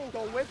 and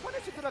the whip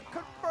punish is gonna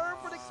confirm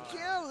for the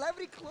kill.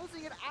 Levity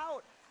closing it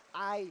out.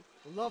 I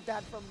love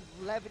that from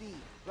Levity,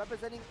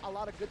 representing a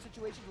lot of good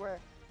situations where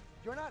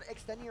you're not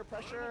extending your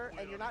pressure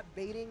and you're not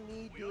baiting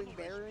me doing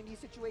barrier in these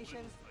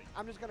situations.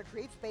 I'm just gonna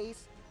create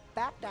space,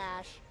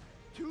 backdash,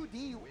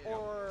 2D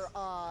or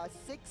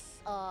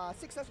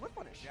 6S whip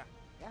punish. Yeah.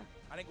 Yeah.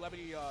 I think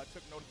Levity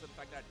took notice of the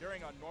fact that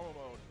during a normal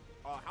mode,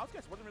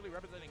 Hausguests wasn't really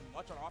representing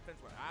much on offense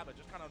with Abba,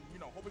 just kind of,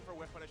 hoping for a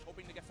whip punish,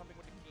 hoping to get something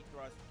with the key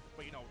thrust,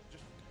 but,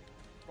 just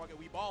fucking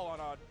we ball on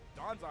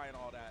Danzai and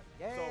all that.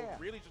 Yeah, so yeah.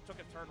 really just took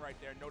a turn right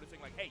there,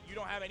 noticing like, hey, you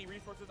don't have any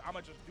resources, I'm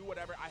gonna just do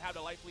whatever. I have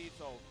the life lead,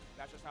 so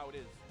that's just how it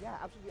is.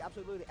 Yeah, absolutely,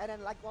 absolutely. And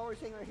then like what we were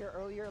saying right here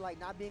earlier, like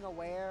not being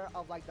aware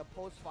of like the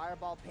post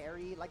fireball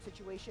parry like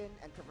situation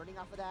and converting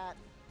off of that.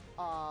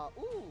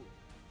 Ooh,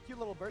 cute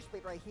little burst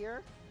bait right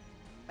here.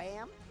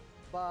 Bam.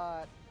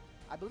 But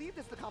I believe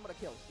this is the combo to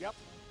kill. Yep.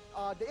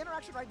 The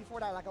interaction right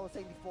before that, like I was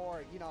saying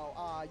before,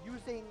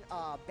 using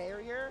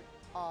barrier,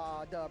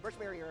 the burst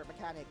barrier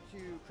mechanic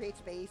to create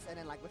space and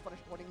then like whip punish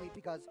accordingly,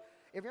 because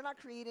if you're not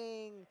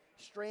creating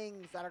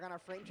strings that are gonna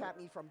frame trap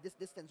me from this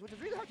distance, which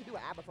is really hard to do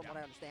with Abba from what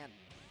I understand,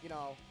 you're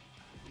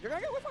gonna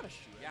get whip punish.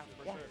 Yeah,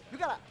 for sure. You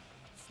gotta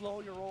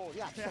slow your roll.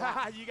 Yeah.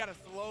 You gotta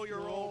slow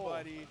your roll,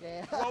 buddy.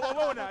 Yeah.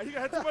 Whoa now. You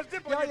got too much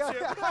dip on your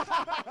chip.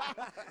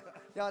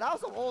 Yo, that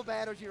was some old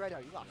man energy right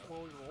there. You gotta slow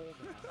your roll,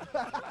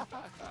 man.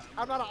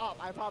 I'm not an op,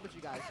 I promise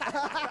you guys.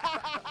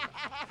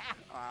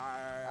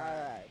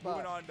 Alright.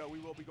 Moving on though, we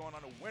will be going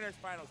on to winners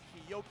finals.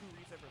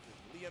 KyokuReset versus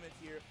Liam is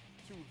here.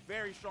 Two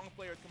very strong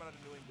players coming out of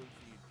the New England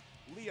seed.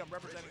 Liam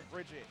representing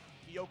Bridget,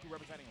 Kyoku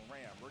representing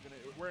Ram.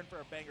 We're in for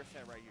a banger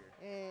set right here.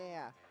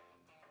 Yeah.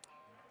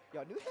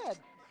 Yo, New Head.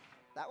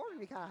 That one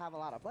we kind of have a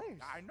lot of players.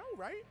 I know,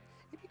 right?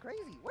 It'd be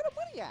crazy. Where the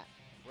money at?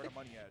 Where the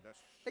money at?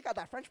 They got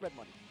that French bread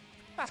money.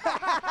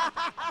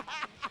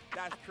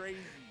 That's crazy.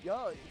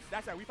 Yo.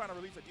 That's how we found a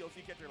release a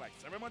DLC character like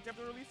 7 months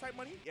after release type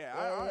money? Yeah,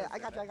 I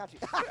got you.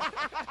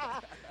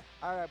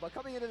 All right, but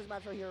coming into this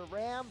match right here,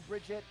 Ram,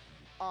 Bridget,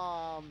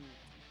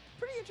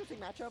 pretty interesting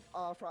matchup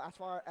as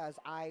far as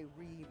I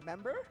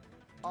remember.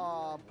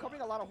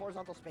 Covering a lot of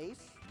horizontal space.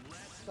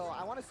 So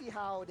I want to see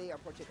how they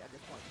approach it at this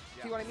point.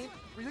 Yeah. See what I mean?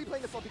 Really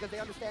playing this one because they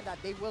understand that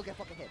they will get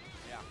fucking hit.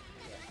 Yeah.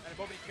 And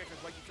both of these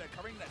characters, like you said,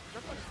 covering that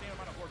just like the same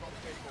amount of horizontal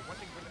space, but one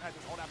thing Bridget has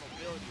is all that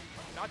mobility.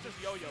 Not just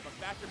yo-yo, but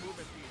faster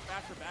movement speed,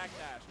 faster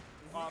backdash,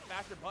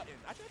 faster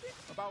buttons. Actually, I think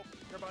about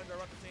their buttons are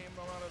about the same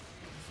amount of,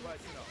 but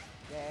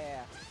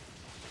Yeah.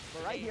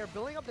 But right here,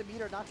 building up the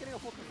meter, not getting a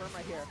full confirm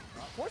right here.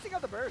 Forcing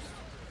out the burst.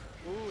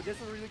 Ooh, this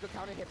is a really good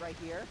counter hit right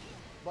here.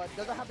 But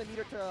doesn't have the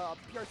meter to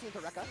PRC into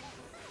Rekka.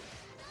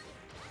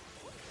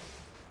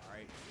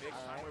 Alright, big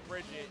time with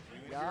Bridget.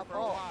 You're here for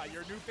a while.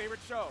 Your new favorite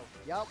show.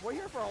 Yup, we're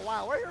here for a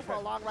while. We're here for a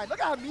long ride.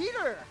 Look at a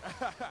meter!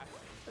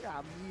 Look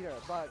at a meter.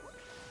 But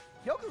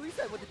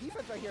KyokuReset with the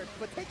defense right here,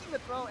 but taking the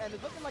throw and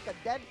it's looking like a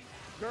dead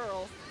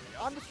girl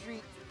on the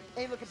street.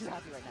 Ain't looking too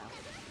happy right now.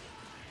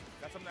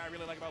 That's something I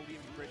really like about Liam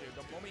Bridget.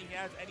 The moment he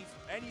has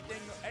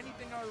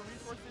anything on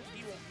resources,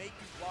 he will make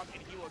you block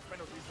and he will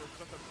spend those resources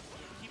just to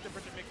keep the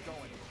Bridget mix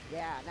going.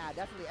 Yeah, nah,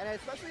 definitely. And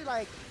especially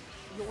like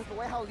with the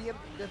way how Liam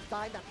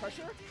designed that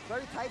pressure,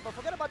 very tight. But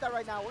forget about that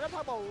right now. We're gonna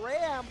talk about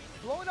Ram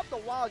blowing up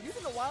the wild,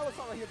 using the wild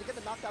assault right here to get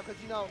the knockdown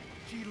because you know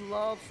she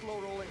loves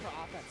slow rolling her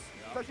offense,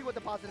 especially with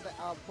the positive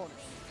bonus.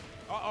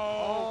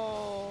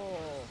 Oh.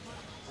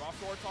 Raw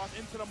sword toss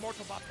into the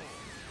mortal battle.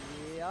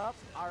 Yep.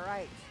 All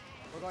right.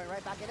 We're going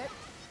right back in it.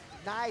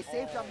 Nice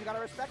safe jump. You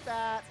gotta respect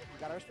that. You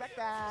gotta respect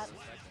that.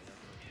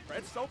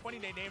 It's so funny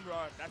they named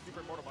that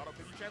Super Mortal Battle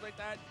because you translate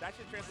that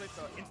should translate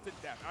to instant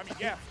death. I mean,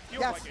 yeah,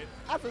 feels yes, like it.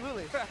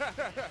 Absolutely.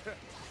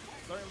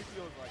 Certainly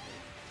feels like it.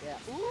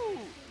 Yeah. Ooh.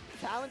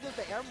 Challenges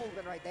the air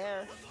movement right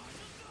there.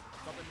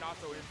 Something not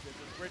so instant.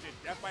 With Bridget,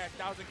 death by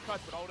 1,000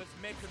 cuts with all this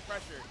mix and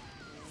pressure.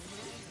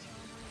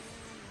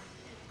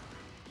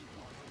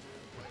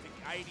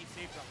 IED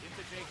safe jump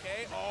into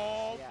JK.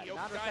 Oh, yeah,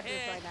 not got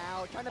hit right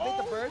now. Trying to bait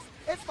the burst.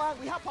 It's fine.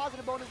 We have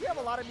positive bonus. We have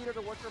a lot of meter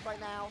to work with right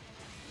now.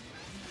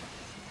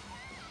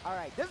 All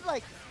right, this is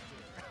like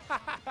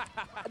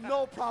a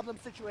no problem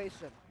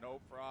situation. No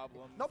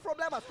problem. No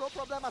problemas. No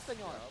problemas,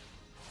 senor. Yep.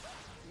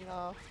 You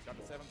know. Got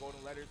the 7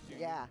 golden letters too.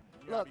 Yeah.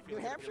 Look, New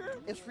Hampshire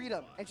is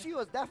freedom, and she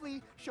was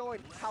definitely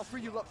showing how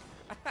free you look.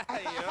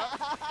 I'm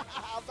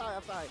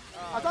sorry.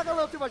 I'm talking a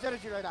little too much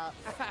energy right now.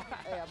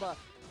 Yeah, but.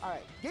 All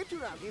right, game 2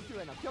 round now.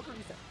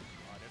 KyokuReset.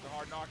 There's a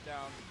hard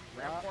knockdown.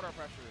 Ram corner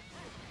pressure.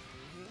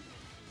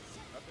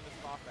 Nothing to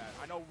stop that.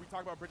 I know we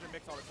talk about Bridget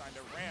mix all the time.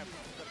 The Ram is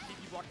going to keep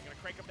you blocking, going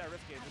to crank up that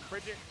risk game. And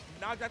Bridget,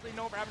 not exactly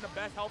known for having the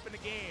best health in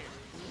the game.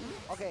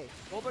 Okay,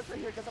 Goldberg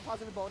right here gets a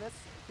positive bonus.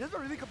 This is a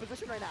really good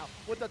position right now.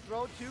 With the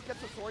throw, too,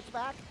 gets the swords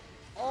back.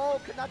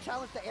 Oh, could not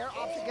challenge the air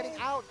option, getting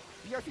out.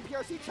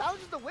 PRC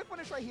challenges the whip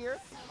punish right here.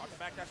 Got the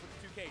backdash with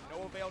the 2K.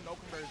 No avail, no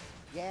conversion.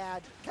 Yeah,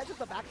 catches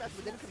the backdash,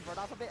 but didn't convert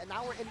off of it, and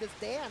now we're in this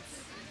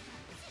dance.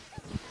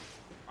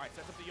 All right,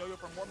 sets up the yo-yo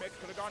for more mix.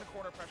 Could have gone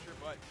corner pressure,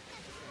 but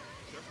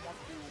just wants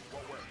to do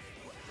what works.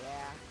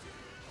 Yeah.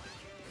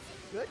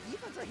 Good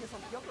defense right here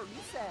from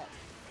KyokuReset.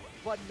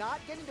 But not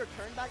getting their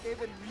turn back, they've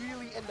been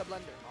really in the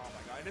blender. Oh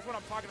my god, and this is what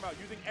I'm talking about.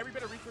 Using every bit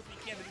of resource you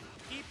can to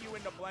keep you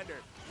in the blender.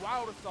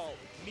 Wild Assault,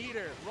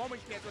 meter, Roman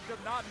cancel, it does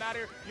not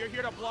matter. You're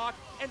here to block.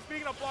 And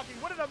speaking of blocking,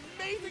 what an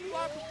amazing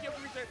block from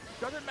KyokuReset.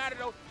 Doesn't matter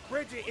though,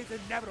 Bridget is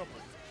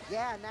inevitable.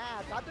 Yeah, nah,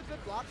 got the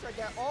good blocks right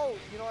there. Oh,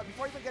 you know what,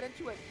 before you even get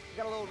into it, you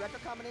got a little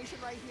record combination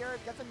right here.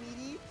 Gets a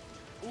meaty.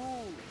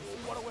 Ooh,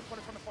 what a whip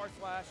punish from the far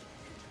slash.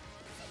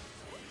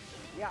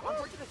 Yeah,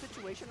 unfortunate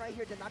situation right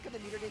here. Did not get the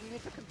meter. They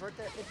needed to convert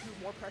that into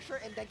more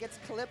pressure and then gets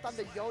clipped on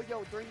the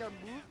yo-yo during their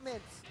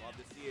movements. Love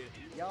to see it.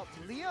 Yup,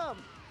 Liam.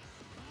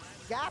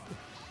 Gap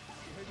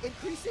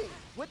increasing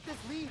with this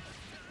lead.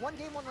 1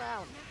 game, 1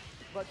 round.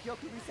 But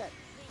KyokuReset.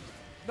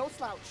 No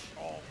slouch.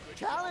 Oh, good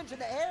challenge in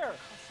the air.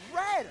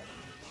 Red.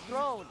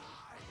 Thrown.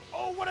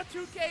 Oh, what a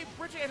 2K.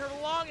 Bridget and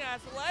her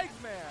long-ass legs,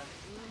 man.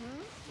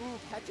 Ooh,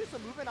 catches the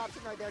movement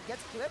option right there.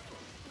 Gets clipped.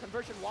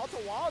 Conversion wall to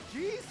wall.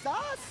 Jesus.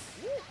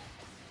 Woo.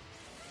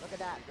 Look at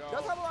that.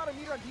 Does have a lot of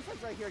meter on defense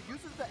right here.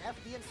 Uses the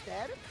FD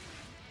instead.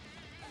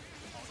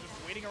 Just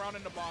waiting around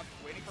in the box,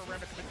 waiting for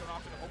Ram to commit to an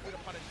option, hopefully to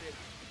punish it.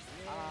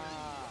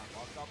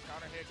 Off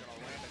counter hit,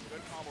 gonna land a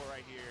good combo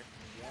right here.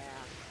 Yeah.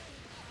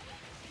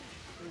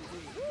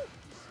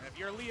 And if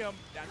you're Liam,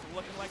 that's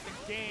looking like the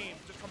game.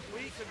 Just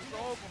complete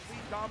control,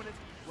 complete dominance.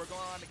 We're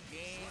going on to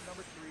game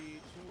number 3,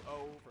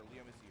 2-0 for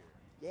Liam this year.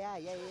 Yeah.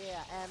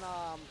 And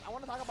I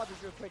want to talk about this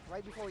real quick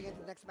right before we get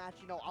into the next match.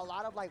 You know, a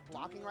lot of like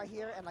blocking right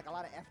here and like a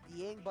lot of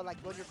FDing, but like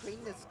when you're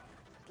creating this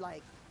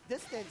like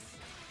distance,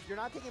 you're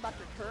not taking back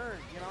your turn.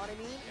 You know what I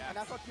mean? Yeah. And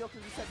that's what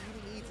KyokuReset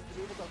really needs, is to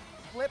be able to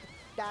flip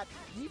that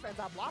defense,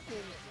 that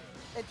blocking,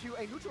 into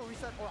a neutral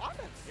reset or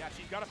offense. Yeah,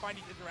 she's got to find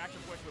these interaction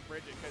points with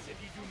Bridget, because if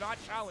you do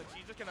not challenge,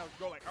 she's just going to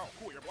go like, oh,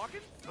 cool, you're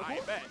blocking? I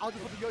bet. I'll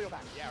just put the yo-yo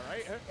back. Yeah,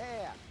 right?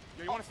 Yeah.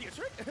 Yo, you want to see a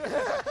trick?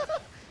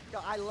 Yo,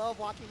 I love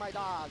walking my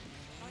dog.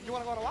 You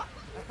want to go on a walk?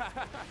 All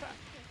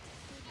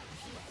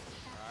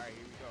right,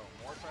 here we go.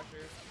 More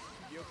pressure.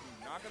 Kyoku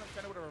not going to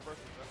send it with a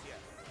reversal just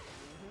yet.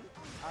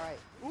 All right.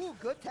 Ooh,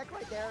 good tech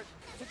right there.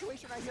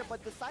 Situation right here,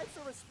 but decides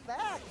to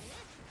respect.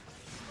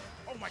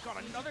 Oh my god,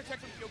 another tech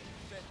from Kyoku.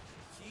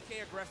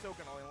 TK Aggresso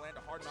can only land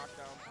a hard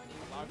knockdown,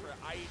 allowed for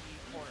an IED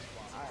corner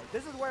swap. All right,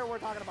 this is where we're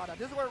talking about now.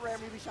 This is where Ram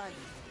really shines.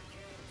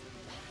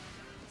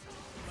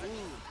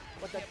 Ooh,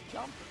 but the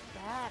jump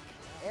back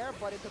air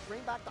button to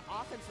bring back the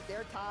offense to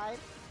their tie.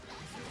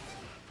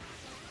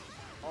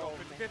 Oh,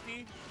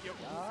 50-50.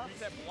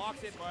 KyokuReset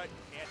blocks it, but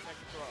can't check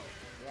the throw.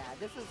 Yeah,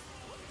 this is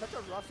such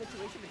a rough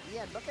situation at the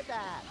end. Look at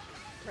that.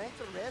 Crank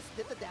the wrist,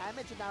 did the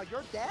damage, and now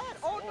you're dead.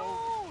 Oh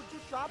no,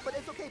 just dropped, but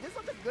it's okay. This is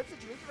such a good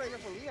situation right here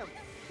for Liam.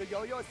 The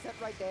yo-yo is set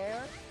right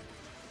there.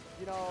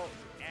 You know.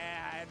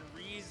 And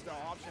reads the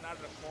option out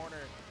of the corner.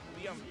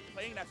 Liam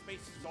playing that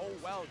space so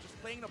well. Just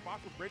playing the box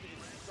with Bridget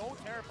is so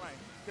terrifying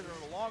because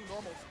there's a long,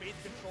 normal space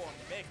control and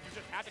mix. You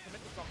just have to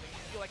commit to something.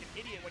 You feel like an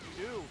idiot when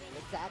you do.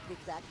 Exactly.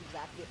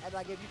 And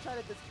like if you try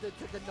to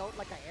denote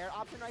like an air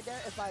option right there,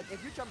 it's like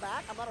if you jump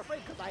back, I'm not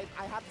afraid because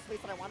I have the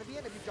space that I want to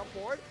be in. If you jump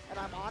forward and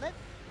I'm on it,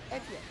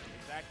 entry it.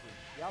 Exactly.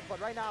 Yep,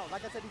 but right now,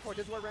 like I said before,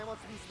 this is where Ram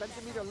wants to be.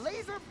 Spencer meter,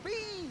 laser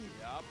beam!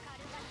 Yep.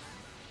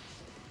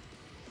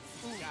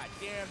 God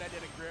damn, that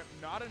didn't grip.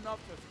 Not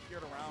enough to secure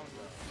the round.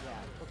 Yeah,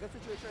 but good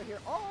situation right here.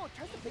 Oh,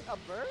 tries to pick a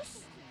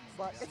burst,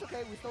 but it's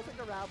okay. We still take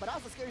the round, but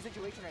that was a scary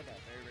situation right there.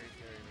 Very, very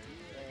scary.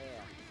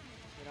 Yeah.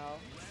 You know?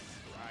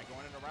 All right,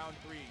 going into round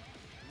 3.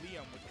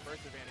 Liam with the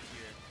first advantage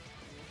here.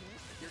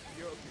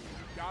 You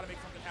got to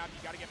make something happen.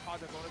 You got to get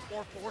positive bonus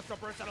or force a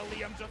burst out of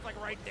Liam just like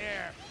right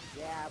there.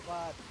 Yeah,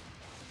 but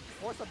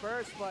force a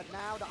burst, but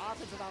now the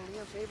offense is on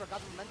Liam's favor.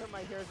 Got the momentum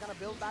right here. He's going to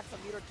build back some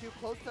meter 2,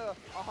 close to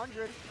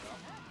 100.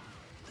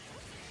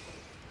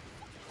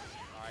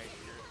 Alright,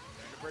 you're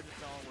in the Bridget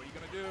zone. What are you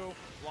gonna do?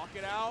 Block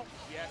it out?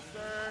 Yes,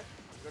 sir.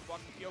 Good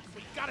block from Kyoku, but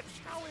you gotta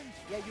challenge!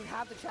 Yeah, you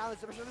have to challenge,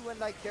 especially when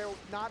like they're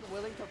not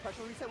willing to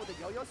pressure reset with the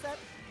yo-yo set.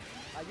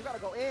 You gotta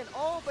go in.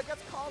 Oh, but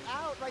gets called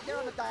out right there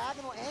on the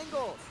diagonal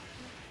angle.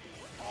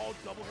 Oh,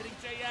 double hitting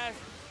JS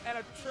and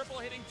a triple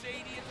hitting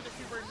JD into the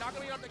super. Not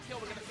gonna be able to kill.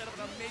 We're gonna set up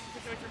an amazing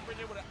situation for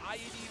Bridget with an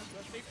IED.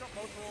 Safe jump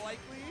most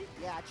likely.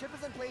 Yeah, Chip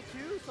is in play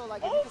too, so like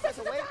if you just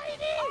set away.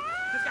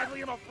 This guy's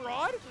leading him a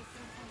fraud?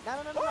 No.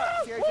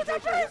 Serious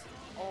situation.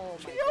 Oh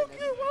my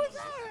goodness. What was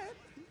that?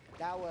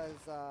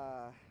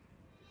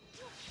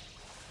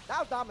 That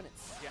was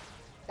dominance. Yeah.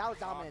 That was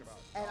dominance.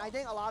 And I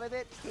think a lot of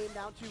it came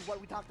down to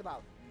what we talked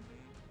about.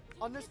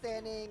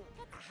 Understanding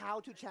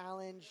how to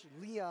challenge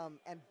Liam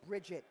and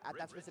Bridget at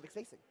that specific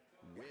spacing.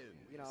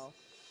 You know,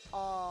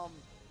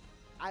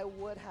 I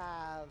would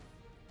have,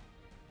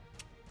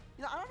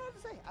 you know, I don't know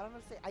what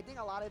to say. I think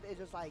a lot of it is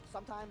just like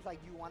sometimes like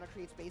you want to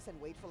create space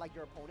and wait for like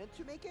your opponent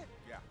to make it.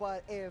 Yeah.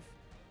 But if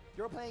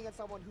you're playing against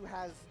someone who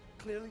has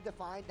clearly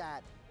defined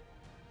that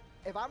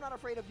if I'm not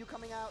afraid of you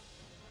coming out,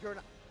 you're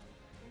not.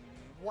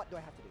 What do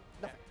I have to do?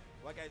 Nothing.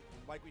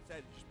 Like we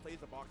said, she plays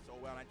the box so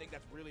well, and I think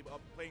that's really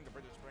playing the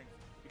Bridget's strength.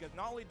 Because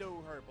not only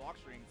do her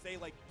block string, say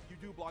like you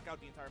do block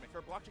out the entire mix,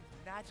 her block string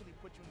naturally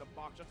puts you in the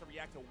box just to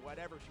react to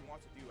whatever she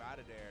wants to do out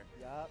of there.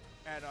 Yep.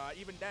 And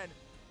even then,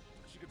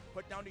 she could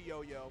put down the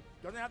yo-yo.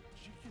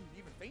 She can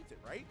even feint it,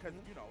 right? Because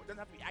you know it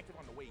doesn't have to be active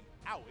on the way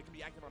out. It can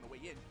be active on the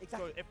way in.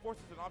 Exactly. So it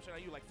forces an option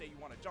on you. Like say you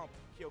want to jump,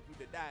 Kyoku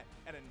did that,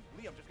 and then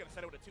Liam just gonna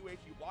set it with a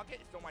 2H. You block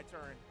it. It's still my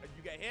turn. And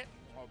you get hit.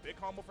 Oh, big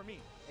combo for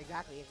me.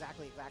 Exactly.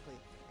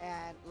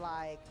 And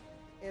like.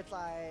 It's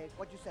like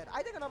what you said.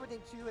 I think another thing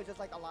too is just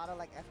like a lot of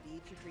like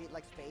FD to create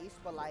like space,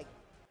 but like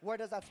where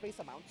does that space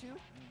amount to?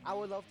 I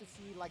would love to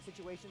see like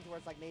situations where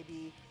it's like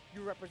maybe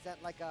you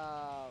represent like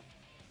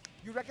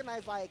you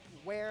recognize like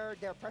where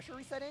they're pressure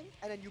resetting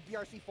and then you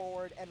BRC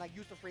forward and like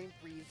use the frame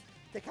freeze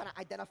to kind of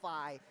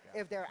identify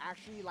if they're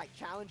actually like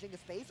challenging the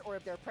space or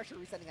if they're pressure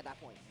resetting at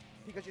that point.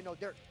 Because you know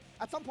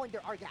at some point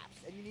there are gaps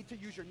and you need to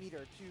use your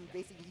meter to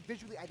basically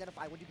visually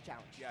identify when you can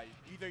challenge. Yeah,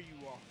 either you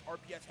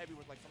RPS heavy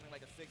with like something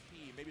like a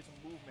 6P, maybe some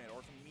movement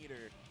or some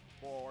meter,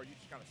 or you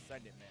just kind of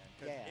send it, man.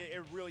 Because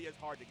it really is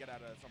hard to get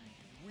out of some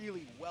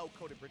really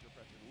well-coded Bridget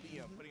pressure.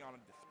 Liam putting on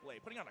a display,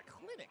 putting on a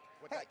clinic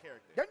with that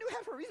character. They're new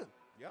head for a reason.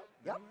 Yep.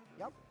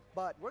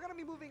 But we're going to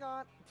be moving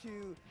on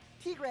to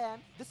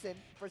Tigran, the Sin,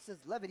 versus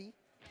Levity,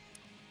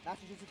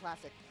 Master GC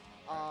Classic.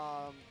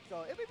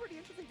 So it'll be pretty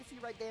interesting to see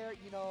right there,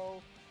 you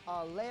know,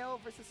 Leo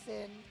versus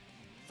Sin.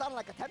 Sounded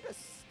like a Tempest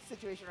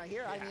situation right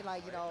here. I mean,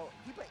 like, you know,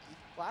 he play.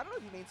 Well, I don't know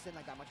if he made Sin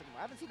like that much anymore.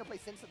 I haven't seen him play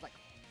Sin since like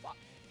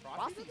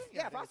Frosties.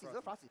 Yeah, Frosties.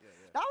 Frosties.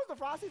 Yeah. That was the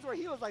Frosties where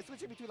he was like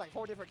switching between like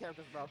 4 different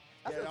characters, bro.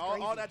 That's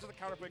all that just a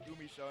counterpick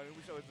Umi Show, and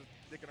Umi Show is just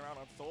dicking around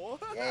on Soul.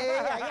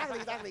 Yeah,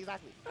 exactly.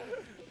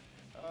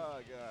 Oh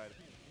god.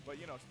 But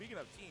you know, speaking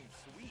of teams,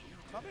 Sweet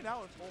coming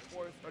out in full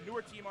force, a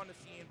newer team on the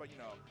scene, but you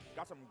know,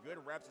 got some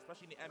good reps,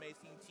 especially in the MA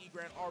scene.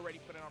 Tigran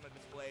already put it on the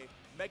display.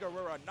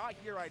 Megarura not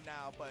here right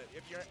now, but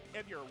if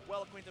you're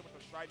well acquainted with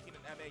the Strive scene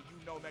in MA, you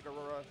know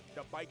Megarura,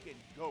 the bike and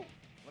go.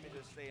 Let me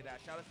just say that.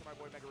 Shout out to my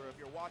boy Megarura. If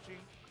you're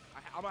watching,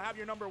 I'm gonna have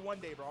your number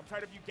one day, bro. I'm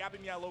tired of you gapping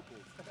me at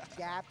locals.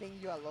 Gapping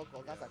you at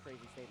locals? That's a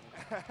crazy statement.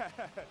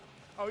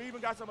 Oh, we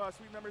even got some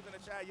sweet members in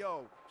the chat.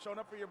 Yo, showing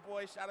up for your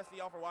boy. Shout out to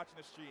y'all for watching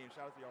the stream.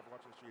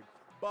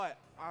 But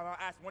I'm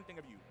gonna ask one thing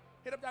of you.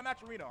 Hit up that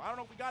Matcherino. I don't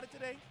know if we got it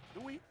today.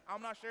 Do we?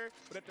 I'm not sure.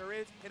 But if there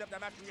is, hit up that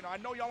Matcherino. I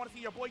know y'all want to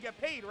see your boy get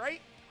paid,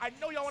 right?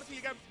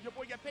 Your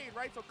boy get paid,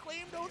 right? So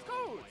claim those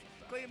codes.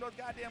 Claim those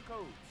goddamn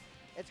codes.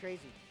 It's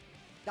crazy.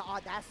 The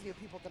audacity of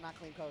people to not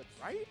claim codes.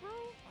 Right, bro?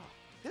 Oh,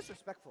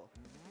 disrespectful.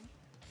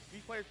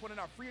 These players putting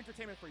out free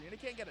entertainment for you, and they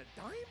can't get a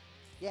dime?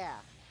 Yeah.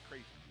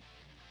 Crazy.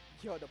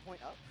 Yo, the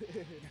point up.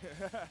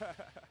 Gosh.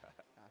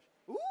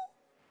 Ooh.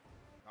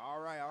 All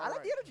right. I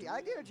like the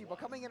energy, but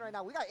coming in right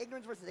now, we got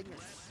ignorance versus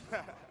ignorance.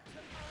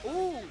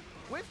 Ooh,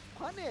 with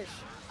punish.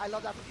 I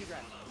love that from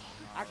Tigran.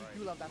 Actually,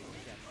 do love that from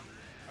Tigran.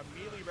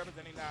 Immediately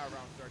representing that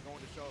around, start going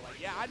to show, like,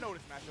 yeah, I know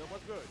this matchup.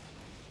 What's good?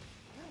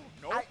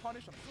 No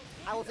punish.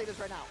 I will say this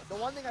right now. The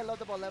one thing I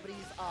loved about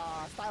Levity's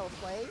style of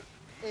play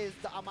is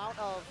the amount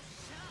of...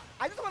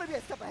 I just want to be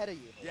a step ahead of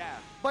you. Yeah.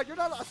 But you're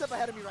not a step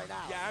ahead of me right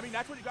now. Yeah, I mean,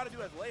 that's what you got to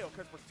do as Leo,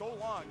 because for so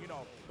long, you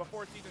know,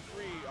 before Season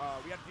 3,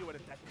 we had to deal with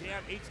that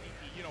damn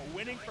HDP, you know,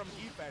 winning from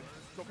defense.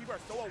 So people are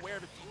so aware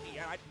of the TP,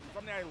 and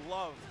something I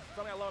love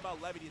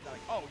about Levity is that,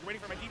 like, oh, you're waiting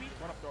for my TP?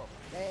 Run up throw.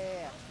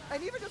 Yeah. And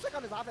even just, like,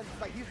 on his offense,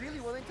 like, he's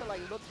really willing to, like,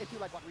 look into,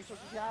 like, what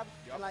resources you have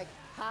and, like,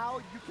 how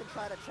you can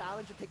try to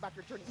challenge and take back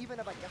your turn, even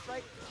if I guess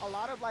right. A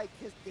lot of, like,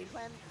 his game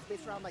plan is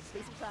based around, like,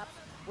 spacing traps,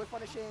 with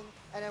punishing,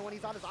 and then when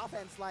he's on his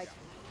offense, like,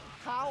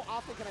 how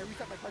often can I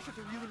reset my pressure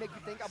to really make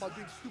you think about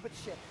doing stupid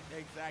shit?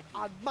 Exactly.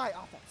 On my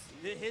offense.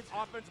 His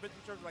offense, in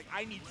terms of, like,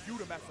 I need you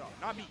to mess up,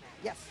 not me.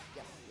 Yes.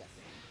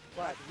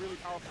 But that's really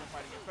powerful in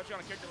fighting, especially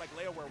on a character like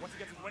Leo, where once he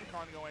gets his win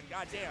con going,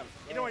 goddamn,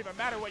 it don't even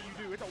matter what you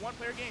do. It's a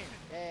one-player game.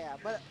 Yeah,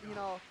 but, you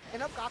know,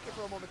 enough gawking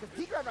for a moment, because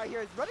Tigran right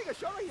here is running a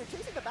show right here,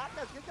 chasing the back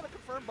dash. He's going to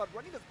confirm, but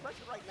running this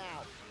pressure right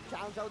now.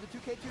 Challenge out with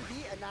the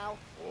 2K2D, and now...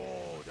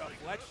 Oh, the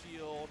flex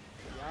shield.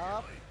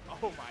 Yup.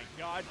 Oh, my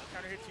God.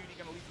 Counter hit 2D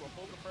going to lead to a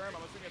full confirm.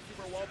 I'm assuming a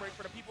super wall break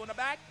for the people in the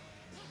back.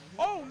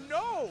 Oh,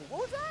 no.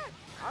 What was that?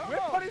 I don't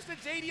Whip know. punish to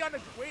JD on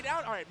the way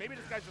down. All right, maybe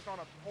this guy's just on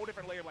a whole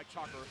different layer of, like,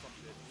 chakra or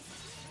something.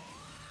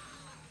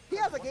 He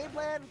has a game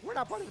plan. We're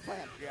not part of the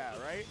plan. Yeah,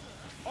 right?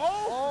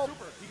 Oh,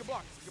 super. He can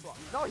block.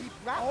 No, he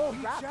wrapped. Oh,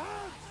 he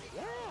jabbed.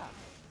 Yeah.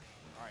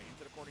 All right,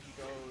 into the corner he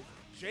goes.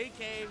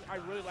 JK, I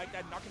really like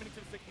that. Not committing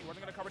to the 60.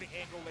 Wasn't going to cover the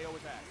angle Leo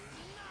was at.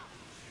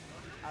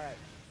 All right.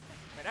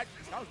 Man, that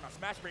was my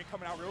smash brain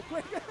coming out real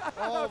quick.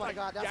 Oh, my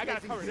God. That's I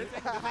got to cover this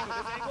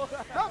angle.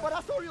 No, but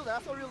that's so real.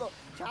 Though.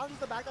 Challenges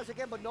the backdash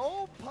again, but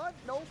no punt,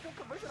 no full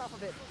conversion off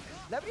of it.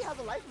 Levity has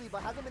a life lead, but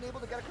hasn't been able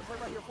to get a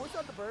confirm right here. Forced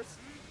out the burst.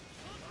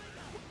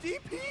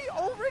 DP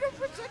over the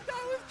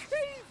projectile is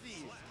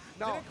crazy.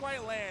 No. Didn't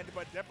quite land,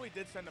 but definitely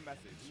did send a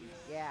message.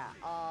 Yeah.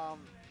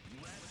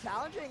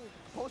 Challenging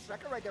post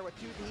record right there with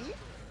 2D.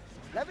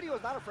 Levity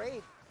was not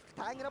afraid.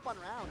 Tying it up on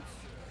rounds.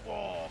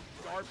 Oh,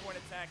 guard point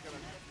attack. Gonna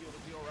steal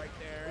the deal right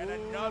there. And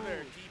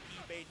another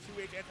DP bait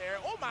 2H anti-air.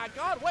 Oh my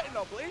God, what in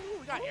the blaze?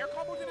 We got air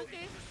combos in this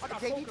game? I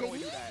got so good when we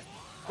do that.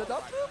 The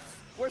dunk moves?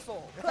 We're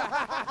sold.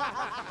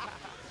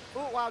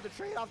 Oh, wow, the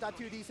trade off that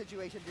 2D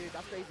situation, dude.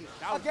 That's crazy.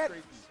 That was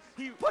crazy.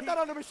 Put that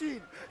on the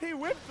machine. He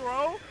whip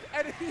throw,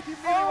 and he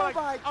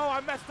like, oh,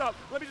 I messed up.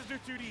 Let me just do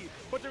 2D.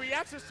 But the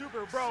reaction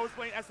super, bro, is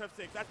playing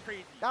SF6. That's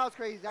crazy. That was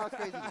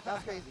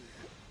crazy.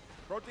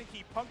 Bro think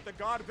he punked the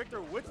god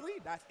Victor Woodley?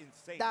 That's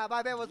insane. Nah,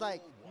 my man was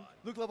like,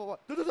 Luke level 1.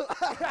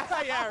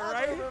 Yeah,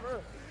 right?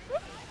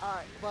 All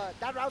right, but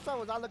that route start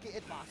was not looking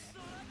it boss.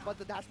 But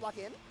the dash block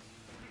in.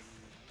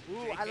 Ooh,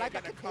 JK I like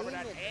that cover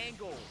that containment.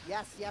 angle.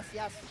 Yes.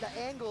 The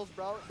angles,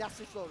 bro. That's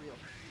just so real.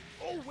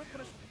 Oh, whip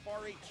punish from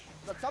far H.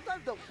 Look,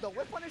 sometimes the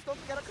whip punish don't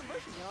get a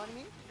conversion, you know what I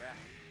mean?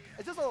 Yeah.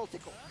 It's just a little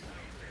tickle.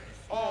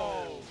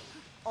 Oh.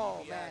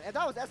 Oh, man. If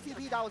that was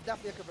STV, that was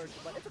definitely a conversion,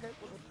 but it's okay.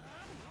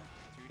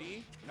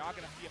 2D, not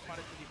going to see a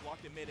punish because he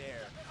blocked in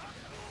midair.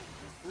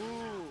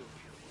 Ooh.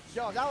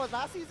 Yo, if that was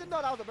last season,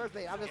 though, that was a burst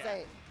bait. I'm just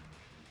saying.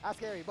 That's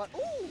scary, but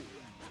ooh.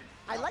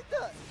 I like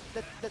the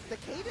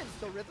cadence,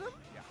 the rhythm.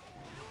 Yeah.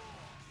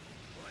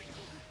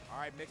 All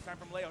right, mix time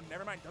from Leo.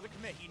 Never mind, doesn't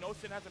commit. He knows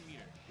Sin has a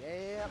meter.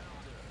 Yeah.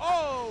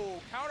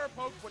 Oh, counter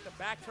poke with the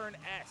back turn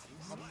S.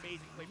 Amazing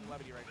play from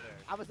Levity right there.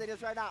 I'm going to say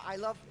this right now. I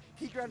love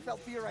Tigran felt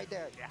fear right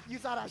there. Yeah. You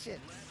saw that shit.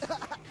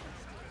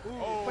 Ooh,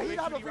 oh, but he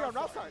got no fear on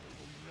route start.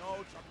 No,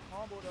 chuck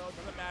combo though.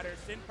 Doesn't matter.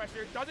 Sin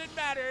pressure doesn't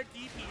matter.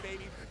 DP,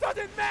 baby.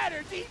 Doesn't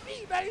matter.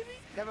 DP, baby.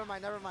 Never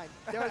mind.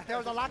 There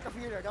was a lack of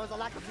fear there.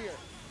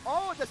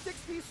 Oh, the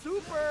 6P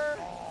super.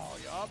 Oh,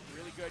 yup.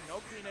 Really good.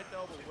 No clean it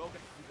though, but we will get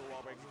the super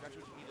wall break. That's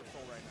what you need with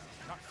Soul right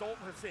now. Not Soul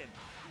for Sin.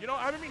 You know,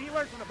 I mean, he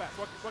learns from the best.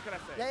 What can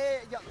I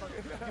say? Yeah. Look,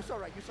 you're so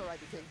right,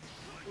 the king.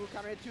 Ooh,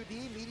 counter hit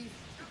 2D, meaty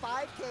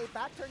 5K,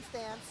 back turn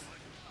stance.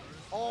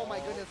 Oh my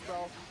goodness,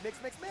 bro. Mix.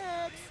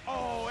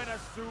 Oh, and a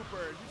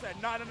super. You said,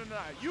 no.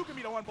 You can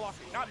be the one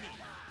blocking, not me.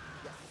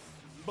 Yes.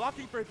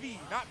 Blocking for thee,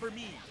 not for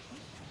me.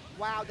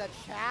 Wow, the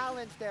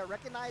challenge there.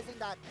 Recognizing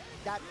that.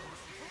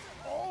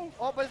 Oh,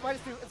 but it's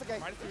 -2. It's okay.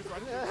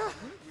 -2.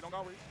 We don't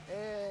got worries.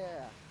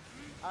 Yeah.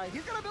 All right,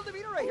 he's going to build the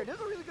meter right here. This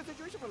is a really good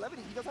situation for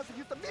Levity. He just has to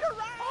use the meter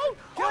right.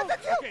 Oh, the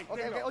kill.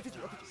 Okay. OTG.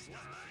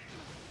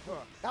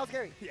 That was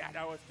scary. Yeah,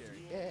 that was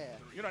scary. Yeah.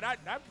 You know, that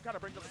kind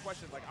of brings up the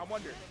question. Like, I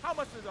wonder, how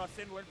much does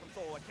Sin learn from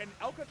Soul? Like, can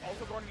Elka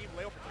also go underneath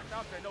Leo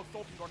projectile? Because I know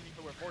Soul can go underneath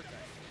the with Vortex.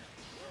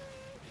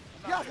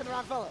 You're asking the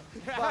wrong fella.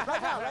 But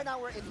right now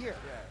we're in here.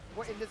 Yeah.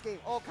 We're in this game.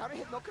 Oh, counter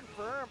hit, no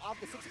confirm off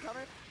the 60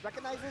 counter.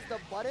 Recognizes the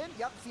button.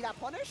 Yep, see that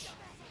punish?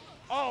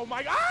 Oh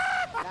my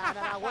God!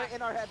 Nah, we're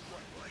in our head.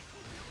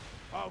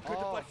 Oh, good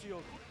deflect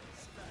shield.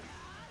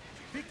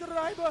 Victor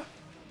Reiber.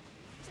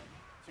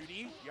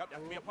 2D. Yep, that's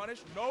gonna be a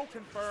punish. No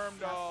confirmed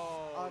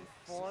though.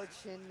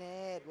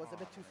 Unfortunate. Was a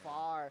bit too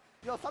far.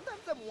 Yo,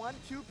 sometimes them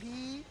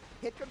 1-2P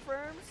hit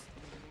confirms,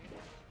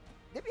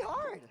 they be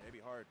hard. They be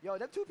hard. Yo,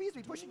 them 2Ps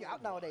be pushing you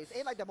out nowadays.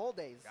 Ain't like them old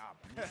days.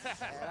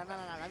 Yeah. No.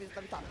 Let me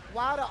stop.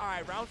 Wow. All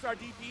right, round start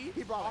DP.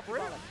 He brought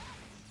it.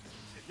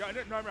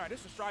 Yeah, no,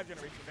 this is Strive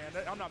generation,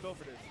 man. I'm not built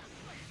for this.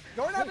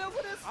 You're not built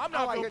for this? I'm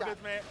not built for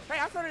this, man. Hey,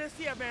 I started as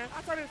CF, man.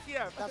 I started as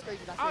CF. That's crazy.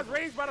 I was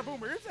raised by the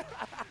boomers.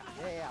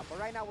 Yeah, but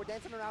right now we're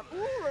dancing around.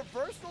 Ooh,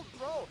 reversal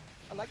throw.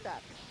 I like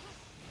that.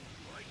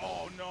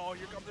 Oh, no.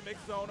 Here comes the mix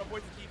zone.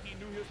 Avoids the TP.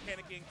 Knew he was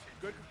panicking.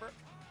 Good confirm.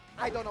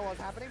 I don't know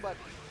what's happening, but...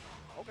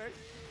 Okay.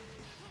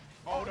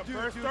 Oh, the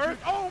burst start.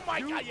 Oh,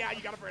 my God. Yeah,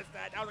 you got to burst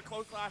that. That was a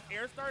close last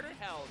air starter?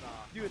 Hell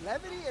no. Dude,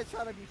 Levity is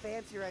trying to be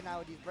fancy right now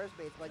with these burst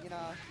baits, but, you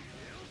know,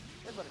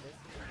 that's what it is.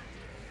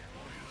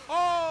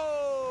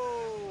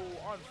 Oh!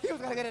 He was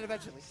going to get it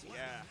eventually.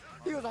 Yeah.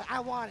 He was like, I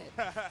want it.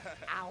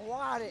 I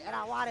want it, and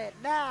I want it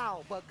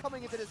now. But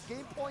coming into this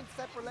game point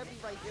set for Levity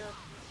right here.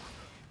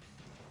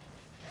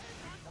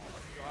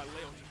 God,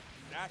 Leo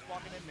just dash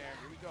walking in there.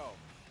 Here we go.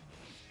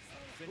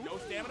 No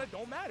stamina,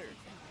 don't matter.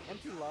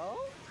 M2 low?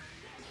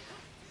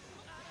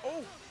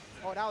 Oh!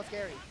 Oh, that was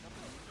scary.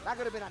 That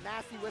could have been a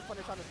nasty whip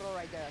punish on the throw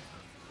right there.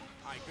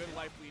 All right, good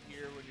life lead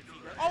here when you're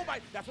Tigran. Oh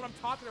my, that's what I'm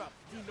talking about.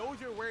 He knows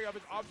you're wary of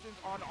his options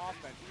on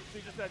offense. So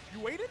he just said,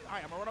 you waited? All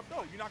right, I'm gonna run up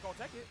though. You're not gonna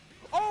take it.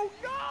 Oh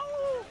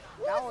no!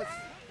 That was,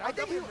 I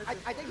think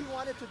he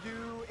wanted to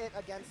do it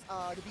against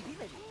the BB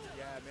maybe.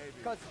 Yeah, maybe.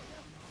 Because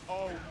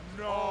oh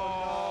no!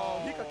 Oh,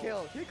 no. He could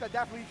kill. He could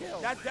definitely kill.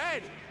 That's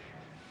dead.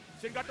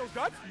 Shin got those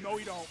guts? No,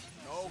 he don't.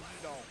 No,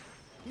 he don't.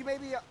 He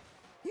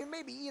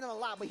may be eating a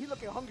lot, but he's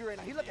looking hungry right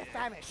now. He's looking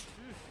famished.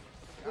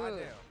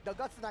 The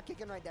guts is not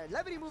kicking right there.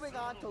 Levity moving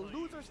on to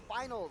losers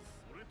finals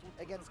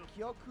against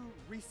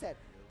KyokuReset.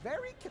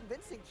 Very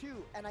convincing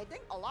too, and I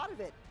think a lot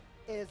of it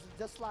is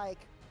just like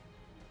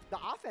the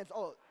offense.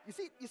 Oh, you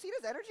see this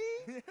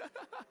energy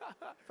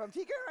from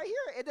Tigran right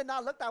here? It did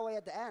not look that way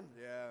at the end.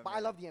 Yeah, but man.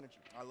 I love the energy.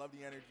 I love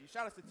the energy.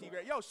 Shout out to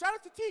Tigran. Yo, shout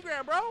out to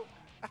Tigran, bro.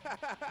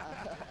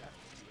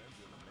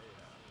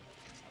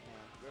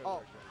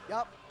 Oh,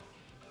 yep.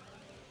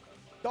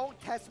 Don't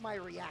test my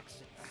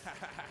reaction.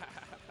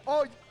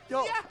 Oh,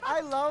 yo, yeah.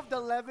 I love the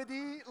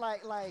Levity,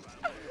 like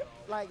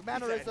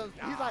mannerisms.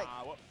 He's like,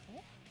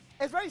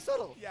 it's very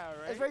subtle. Yeah,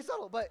 right. It's very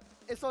subtle, but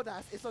it's so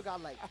nice. It's so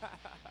godlike.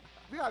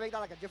 We gotta make that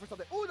like a different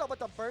something. Ooh, no, but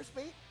the burst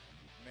bait.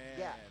 Man.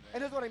 Yeah,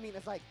 and that's what I mean.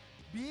 It's like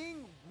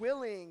being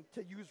willing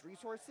to use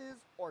resources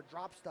or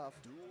drop stuff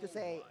to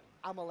say,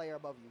 I'm a layer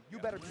above you. You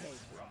better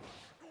behave.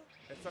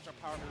 It's such a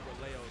power move with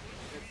Leo.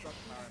 It's such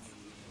a power move.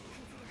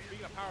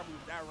 Speaking of power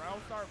moves, that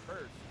round start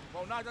first.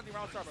 Well, not exactly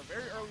round start, but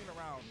very early in the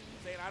round.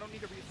 Saying, I don't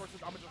need the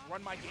resources. I'm going to just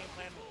run my game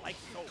plan like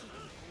so.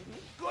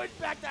 Good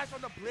backdash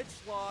on the blitz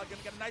slug.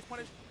 Going to get a nice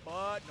punish,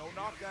 but no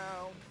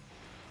knockdown.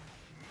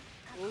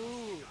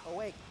 Ooh,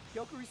 awake.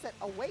 KyokuReset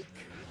awake.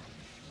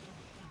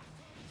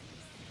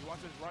 He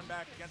wants his run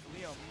back against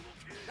Liam.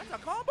 That's a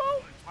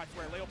combo? I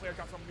swear, Leo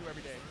players got something new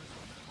every day.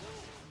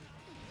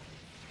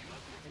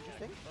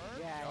 Interesting.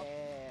 Yeah.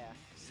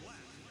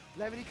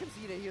 Levity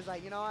conceded. He was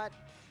like, you know what?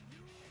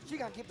 She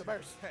gonna keep the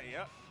burst.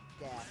 Yep.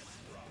 Yeah.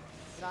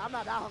 You know, I'm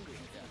not that hungry.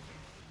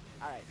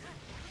 All right.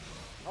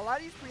 A lot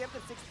of these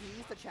preemptive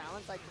 6Ps to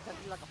challenge, like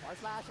potentially like a far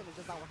slash, and it's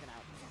just not working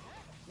out.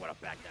 What a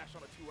backdash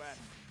on a 2S.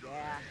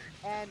 Yeah.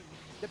 And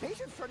the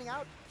patience turning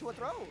out to a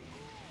throw.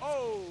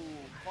 Oh,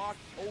 clock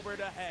over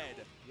the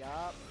head.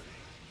 Yup.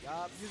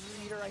 Uses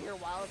the meter right here.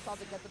 Wild Assault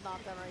to get the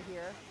knockdown right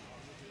here.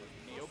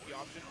 Naoki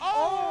option.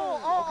 Oh!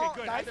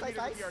 Okay, good. Nice.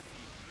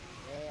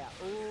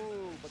 Yeah.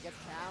 Ooh, but gets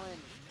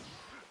challenged.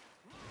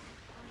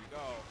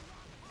 Go.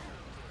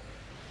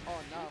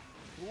 Oh no.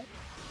 Oop.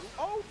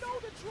 Oh no,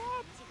 the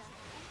drop!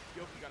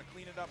 Kyoku gotta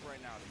clean it up right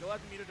now. Still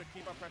has the meter to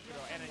keep up pressure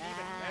though, and an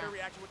even better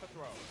reaction with the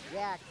throw.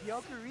 Yeah,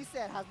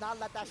 KyokuReset has not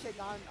let that shit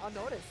go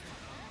unnoticed.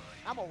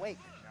 I'm awake.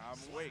 I'm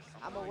awake.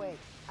 I'm awake.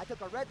 I took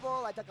a Red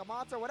Bull, I took a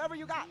Monster, whatever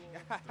you got.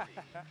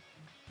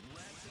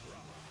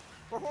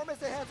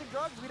 Performance enhancing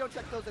drugs, we don't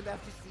check those in the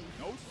FGC.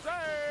 No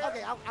sir!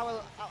 Okay, I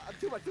will,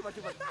 too much. Shoot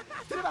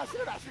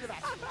it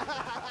back.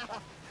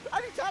 I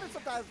be chatting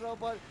sometimes, bro,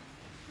 but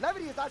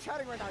Levity is not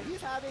chatting right now.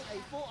 He's having a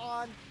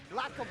full-on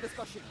lack of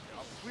discussion.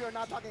 We are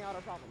not talking out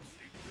our problems.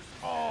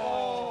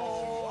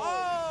 Oh!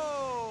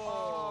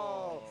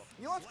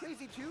 You know what's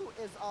crazy, too,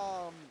 is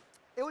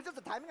it was just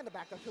the timing in the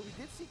backdash. So we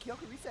did see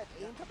KyokuReset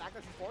aim to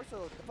backdash before,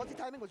 so the fuzzy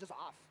timing was just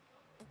off.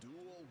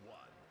 Duel 1.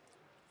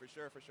 For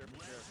sure.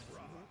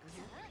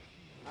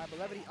 All right, but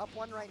Levity up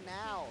 1 right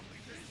now.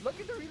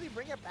 Looking to really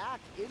bring it back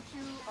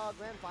into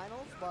Grand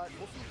Finals, but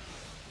we'll see.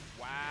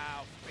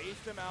 Wow,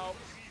 spaced him out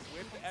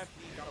with the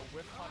FD, got a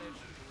whip punish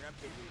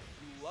preemptively.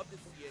 You love to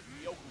see it.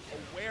 Kyoku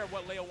aware of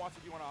what Leo wants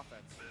to do on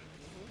offense.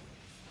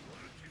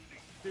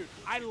 Dude,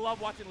 I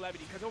love watching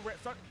Levity because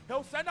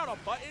he'll send out a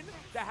button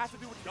that has to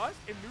do with dust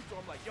in neutral.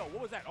 I'm like, yo,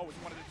 what was that? Oh, it's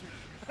one of the two.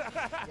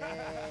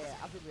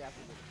 Yeah, absolutely.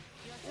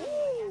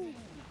 Ooh.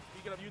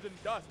 Speaking of using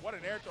dust, what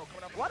an air throw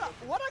coming up.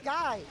 What a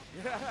guy!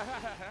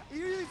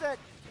 You said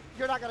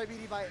you're not gonna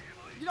beat me, boss.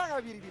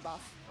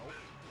 Nope.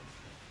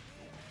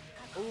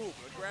 Ooh,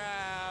 good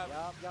grab.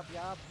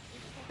 Yup.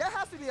 There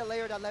has to be a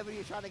layer that Levity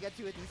is trying to get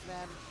to with these,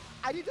 man.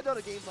 I need to know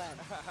the game plan.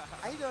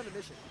 I need to know the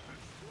mission.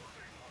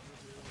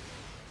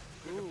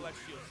 Good deflect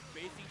shield.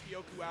 Spacing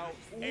Kyoku out.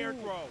 Ooh. Air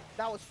throw.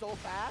 That was so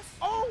fast.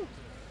 Oh!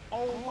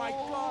 Oh my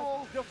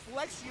God,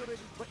 deflect shielded,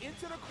 but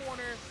into the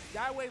corner.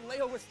 That way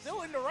Leo was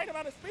still in the right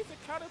amount of space to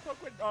counter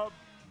poke with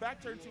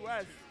back turn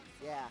 2S.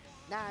 Yeah.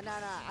 Nah.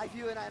 I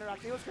view in that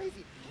interaction. It was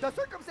crazy. The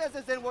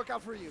circumstances didn't work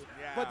out for you.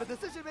 Yeah. But the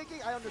decision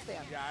making, I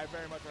understand. Yeah, I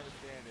very much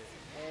understand it.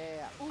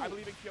 Yeah. Ooh. I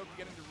believe in Kyoku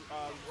getting the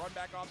run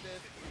back off this.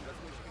 That's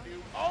what she can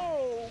do.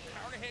 Oh,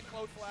 counter hit,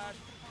 close flash.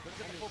 Let's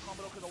get the full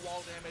combo because of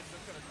wall damage.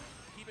 Just gonna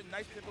keep it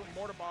nice, simple,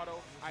 mortar bottle.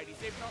 ID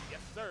safe enough?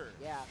 Yes, sir.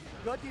 Yeah.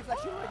 Good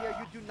deflection right here.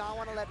 You do not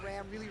want to let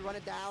Ram really run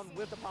it down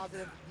with the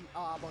positive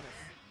bonus.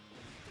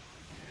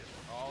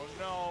 Oh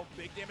no,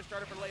 big damage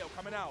starter for Leo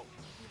coming out.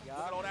 Yep.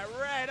 Look at all that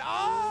red.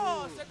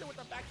 Oh, sent it with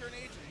the back turn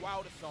H.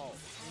 Wild assault.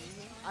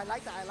 I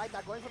like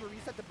that. Going for the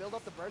reset to build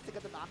up the burst to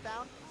get the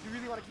knockdown. You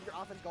really want to keep your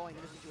offense going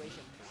in this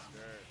situation.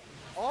 Sure.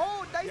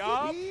 Oh, nice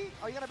DP.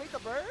 Are you going to make the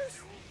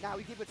burst? Nah,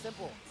 we keep it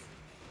simple.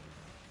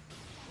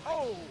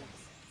 Oh.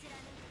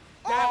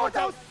 Oh,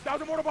 that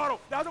was a mortar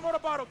bottle. That was a mortar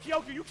bottle.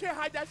 Kyoku, you can't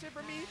hide that shit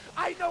from me.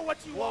 I know what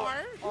you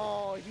are.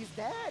 Oh, he's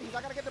dead. He's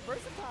not going to get the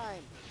burst in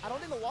time. I don't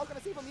think the wall's going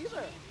to save him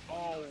either.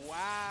 Oh,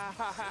 wow.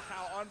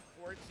 How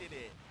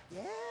unfortunate.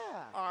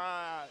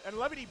 Yeah. And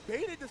Levity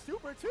baited the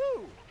super too.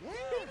 Yeah.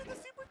 He baited the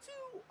super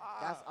too.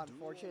 That's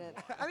unfortunate.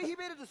 I mean, he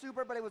baited the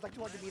super, but it was like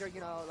 200 meter, you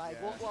know, like,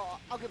 yeah.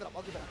 well, I'll give it up.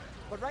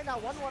 But right now,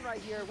 1-1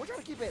 right here. We're trying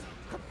to keep it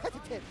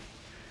competitive.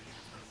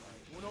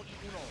 Uno y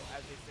uno,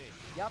 as they say.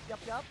 Yup.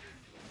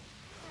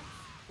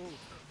 Ooh.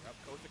 Yep,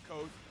 coast to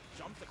coast.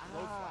 Jump to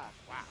close flash.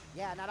 Wow.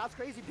 Yeah, now that's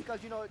crazy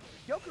because, you know,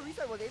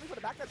 KyokuReset was aiming for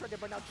the back dash right there,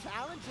 but now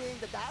challenging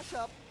the dash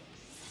up.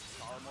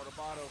 Power mortar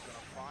bottle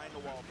gonna find the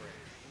wall break.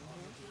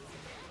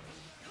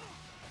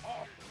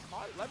 Oh,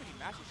 Levity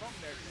mashing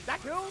something there.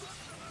 That killed?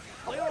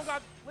 Leo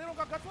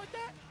got guts like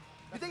that?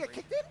 You think it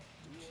kicked in?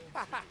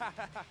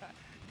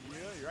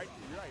 Yeah, you're right.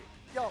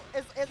 Yo,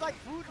 it's like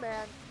food,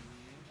 man.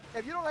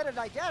 If you don't let it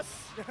digest,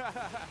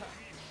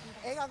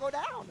 ain't gonna go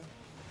down.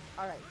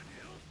 All right.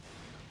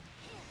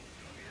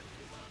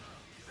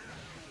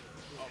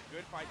 Oh,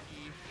 good fight,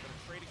 E.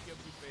 Gonna trade in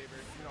Kyoku's favor.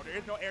 You know, there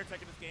is no air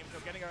tech in this game, so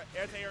getting an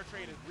anti-air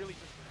trade is really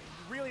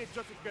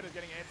just as good as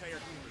getting an anti-air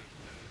trade.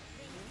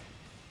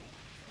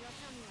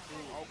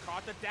 Oh,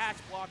 caught the dash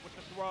block with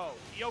the throw.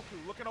 Kyoku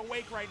looking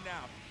awake right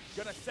now.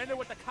 Gonna send it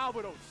with the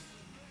Calvados.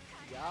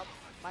 Yup.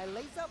 My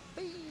laser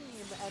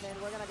beam. And then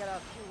we're gonna get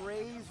a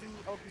crazy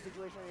Oki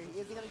situation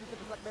here. Is he gonna use the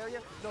deflect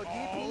barrier? No,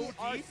 DP,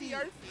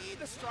 DPRC,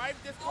 the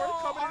Strive Discord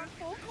coming in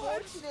full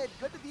clutch. Unfortunate.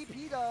 Good to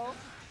DP though.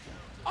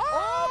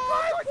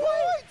 Oh, 5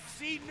 points!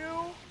 She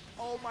knew.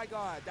 Oh my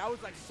God, that was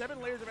like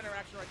 7 layers of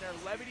interaction right there.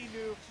 Levity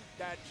knew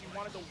that she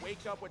wanted to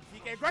wake up with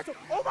DK aggressive.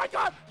 Oh my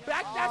God,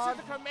 backdash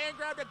the command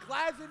grab, the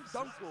Glazen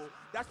Dunkle.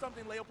 That's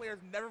something Leo players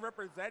never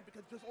represent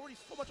because there's already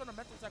so much on the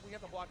mental stack when you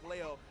have to block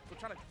Leo. So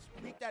trying to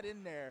sneak that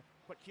in there,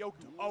 but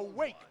Kyoku,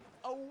 awake.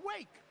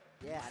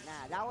 Yeah,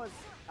 nah, that was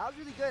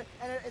really good.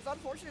 And it's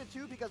unfortunate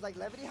too because like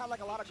Levity had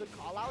like a lot of good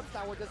call-outs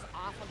that were just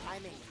off on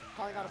timing.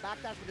 Calling out a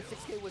backdash with the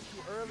 6K was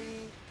too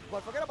early.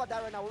 But forget about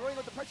that right now. We're rolling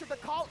with the pressure of the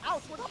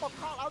call-outs. We're talking about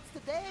call-outs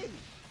today.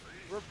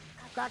 We're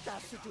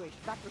backdash situation.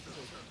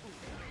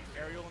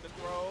 Ooh. Aerial in the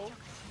throw.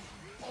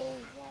 Oh,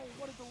 whoa,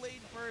 what a delayed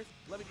burst.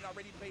 Levity not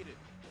ready to bait it.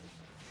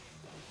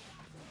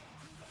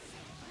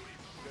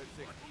 Good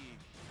 6E.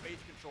 Space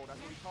control, that's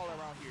what we call it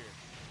around here.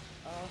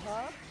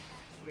 Uh-huh.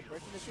 Good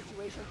burst in the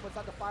situation, puts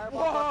out the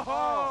fireball.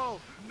 Whoa!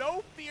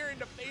 No fear in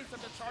the face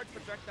of the charge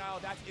projectile.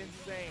 That's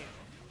insane.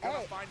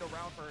 Gotta find a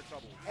round for her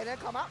trouble. It didn't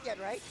come out yet,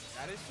 right?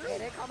 That is true. It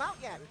didn't come out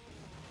yet.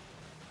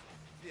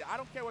 Yeah, I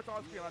don't care what's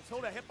on screen.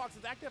 Until the hitbox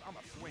is active, I'm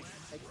a swing.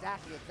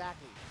 Exactly.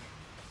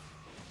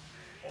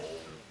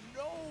 Oh,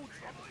 no!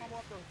 Drop the combo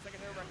off the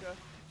second air record.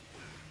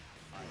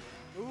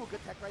 Ooh,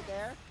 good tech right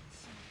there.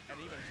 And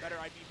even better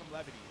IP from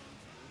Levity.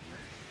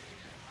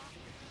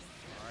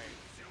 All right.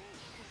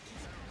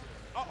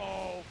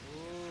 Uh-oh.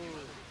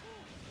 Ooh.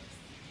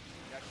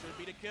 That should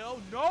be the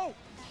kill. No!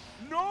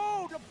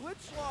 No! The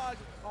blitz slug!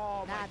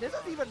 Oh, nah, this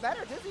is even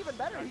better.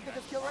 He could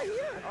just kill right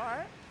here. All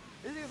right.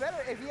 This is even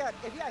better. If he had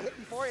hit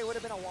before, it would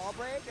have been a wall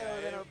break. It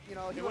would have been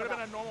it would have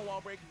been a normal wall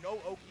break. No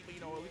Oki, but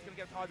at least gonna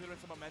get positive and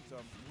some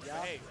momentum. Yeah.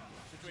 But hey,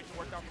 situation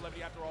worked out for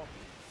Levity after all.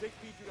 6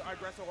 feet to the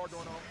aggressor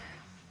Ordono.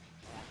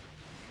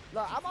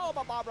 Look, I'm all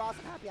about Bob Ross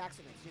and happy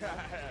accidents. You know?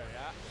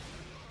 Yeah.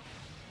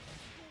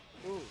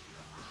 Ooh.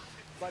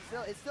 But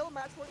still, it's still a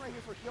match point right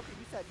here for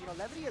KyokuReset.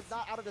 Levity is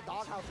not out of the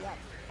doghouse yet.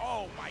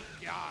 Oh my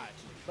God.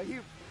 But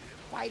he's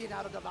fighting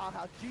out of the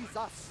doghouse.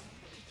 Jesus.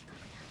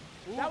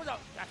 Ooh.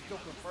 That's still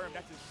confirmed.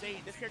 That's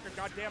insane. This character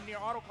got damn near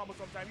auto combo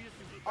sometimes. You just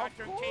do back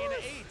turn K into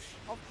H.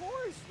 Of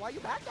course. Why you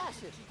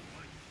backdashing?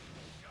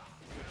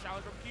 Good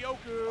challenge from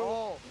Kyoku.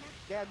 Oh,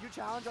 damn, you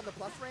challenge on the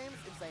plus frames?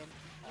 Insane.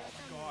 Oh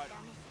my God.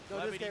 So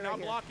Levity now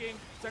right blocking.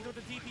 Sent with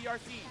the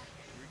DPRC.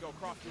 Here we go,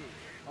 cross through.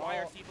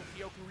 YRC from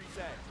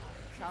KyokuReset.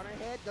 Counter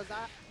hit, does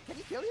not. Can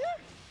he kill here?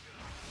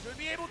 Should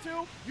be able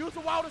to. Use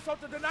the wild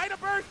assault to deny the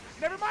burst.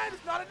 Never mind,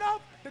 it's not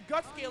enough. The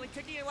gut scaling,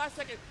 ticking in last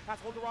second. Has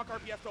to hold the rock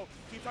RPS though.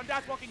 Keeps on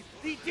dash walking.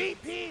 The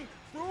DP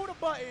through the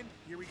button.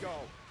 Here we go.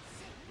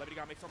 Levity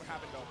gotta make something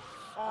happen though.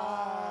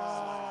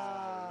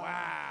 Oh,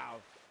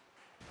 wow.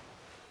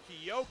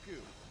 Kyoku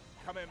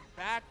coming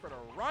back for the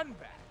run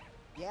back.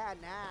 Yeah,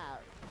 nah.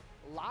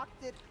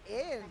 Locked it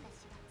in.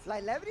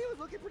 Like, Levity was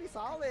looking pretty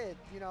solid,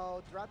 you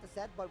know, throughout the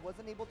set, but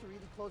wasn't able to really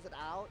close it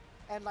out.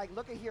 And, like,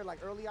 look at here, like,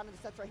 early on in the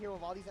sets right here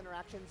with all these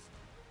interactions.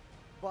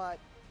 But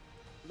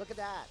look at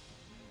that.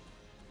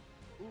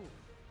 Ooh.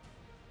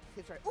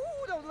 Hits right.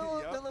 Ooh, the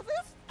little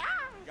fist. Ah!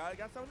 Got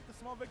something with the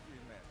small victories,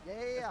 man.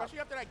 Yeah. Especially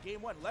after that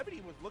game one.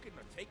 Levity was looking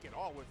to take it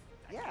all with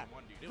that game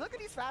one, dude. Look at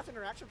these fast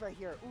interactions right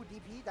here. Ooh,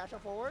 DP, dash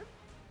up forward.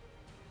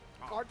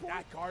 Guard point.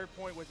 That guard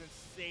point was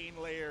insane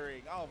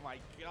layering. Oh, my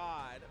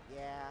God.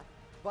 Yeah.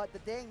 But the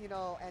thing, you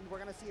know, and we're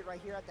going to see it right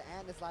here at the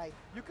end, is like,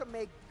 you can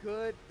make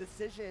good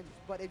decisions,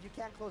 but if you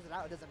can't close it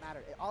out, it doesn't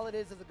matter. All it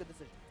is a good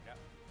decision. Yeah.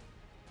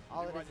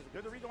 All it is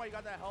There's a reason why you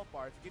got that health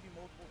bar, is to give you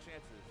multiple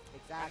chances.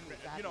 Exactly.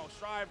 And, you know,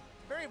 Strive,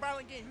 very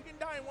violent game. You can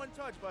die in one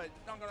touch, but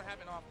it's not going to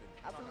happen often.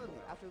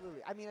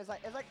 Absolutely. I mean, it's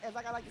like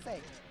I like to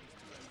say,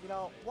 you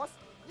know,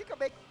 you can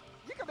make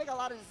a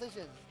lot of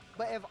decisions,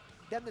 but if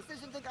them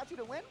decisions that got you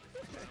to win,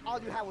 all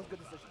you had was good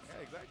decisions.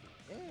 Yeah, exactly.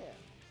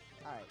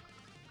 Yeah. All right.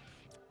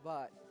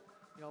 But,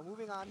 you know,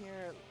 moving on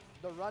here,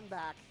 the run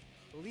back,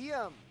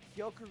 Liam,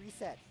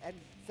 KyokuReset, and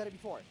said it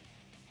before,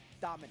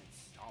 dominance.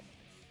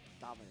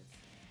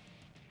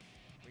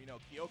 You know,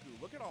 Kyoku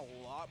looking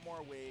a lot more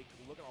awake,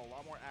 looking a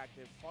lot more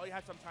active. Probably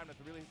had some time to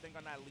really think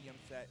on that Liam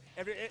set.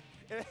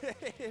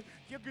 If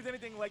Kyoku's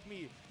anything like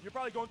me, you're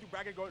probably going through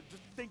bracket,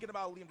 just thinking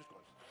about Liam, just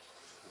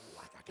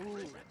going.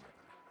 Ooh.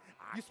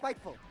 You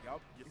spiteful.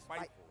 Yup, you're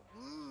spiteful.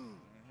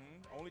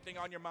 Only thing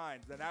on your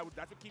mind. And that's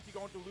what keeps you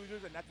going through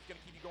losers, and that's what's going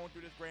to keep you going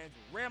through this grand.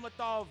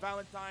 Ramlethal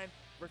Valentine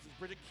versus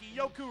Bridget.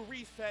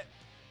 KyokuReset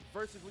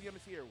versus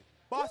liamishere.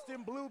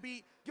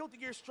 BostonBlueBeat, Guilty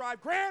Gear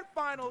Strive, Grand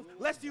Finals.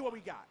 Let's see what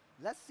we got.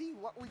 Let's see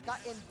what we got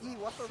in D.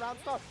 What's the round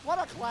start? What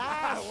a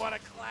clash! What a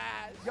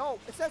clash! Yo,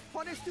 it says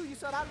punish too. You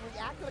saw that?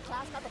 React to the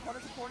clash, got the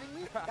punish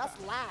accordingly? That's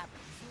lab.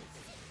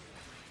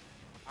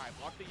 Alright,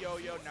 block the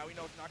yo-yo. Now we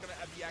know it's not going to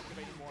be active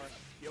anymore.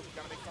 Kyoku's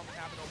got to make something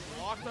happen.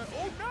 Block the...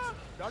 Oh, no!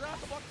 Doesn't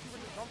have to block. She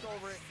just jumped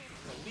over it.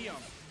 So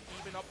Liam,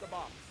 even up the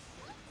box.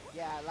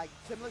 Yeah, like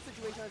similar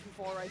situation as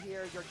before right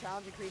here. You're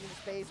challenging, creating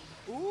space.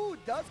 Ooh,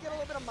 does get a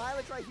little bit of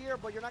mileage right here,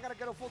 but you're not going to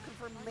get a full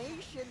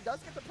confirmation.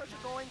 Does get the pressure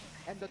going,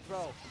 and the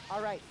throw.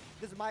 All right,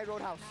 this is my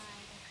Roadhouse.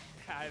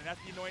 Yeah, and that's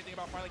the annoying thing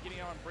about finally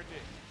getting out on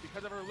Bridget.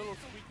 Because of her little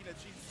squeakiness,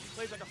 she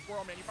plays like a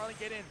squirrel, man. You finally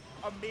get in.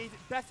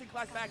 Amazing.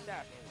 Best-in-class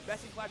backdash.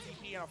 Best-in-class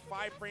DP and a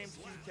 5-frame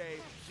QK.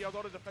 She has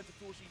all the defensive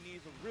tools she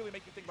needs to really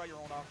make you think about your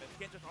own offense. You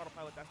can't just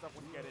autopilot that stuff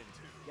when you get in.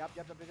 Yep.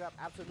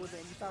 Absolutely.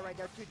 And you saw right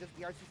there, too, just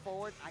BRC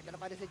forward,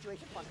 identify the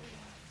situation, punish.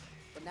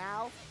 But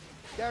now,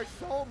 they're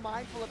so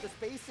mindful of the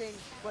spacing,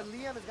 but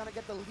Liam is going to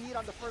get the lead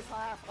on the first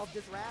half of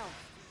this round.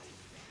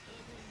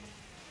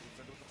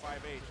 Send it with the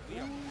 5H.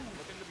 Liam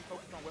looking to be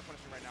focused on whip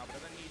punishing right now,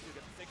 but doesn't need to.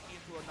 Get the 60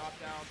 into a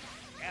knockdown.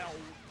 And a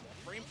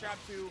frame trap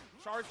 2.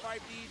 Charge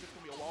 5D. Just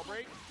going to be a wall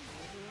break.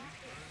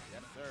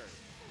 Yes, sir.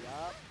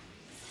 Yup.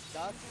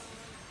 Dust.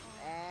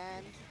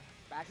 And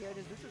back here in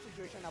his neutral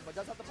situation now, but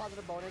does have the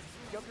positive bonus.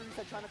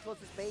 KyokuReset trying to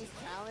close the space.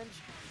 Challenge.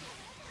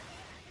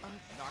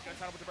 Not going to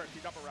sign up with the burst.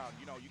 He's up around.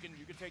 You know, you can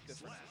take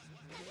this one.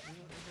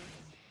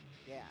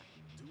 Yeah.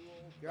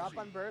 You're up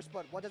on burst,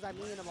 but what does that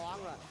mean in the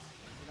long run?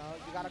 You know,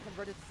 you got to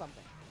convert it to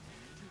something.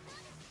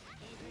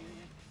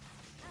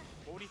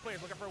 What would he play?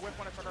 Looking for a whip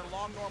punish on her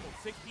long normal.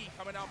 6D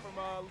coming out from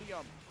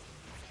Liam. Here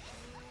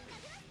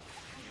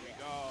we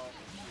go.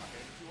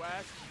 Okay,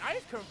 2S.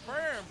 Nice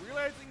confirm.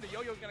 Realizing the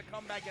yo-yo's going to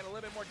come back, get a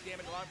little bit more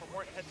damage, allowing for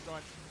more head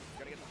stun.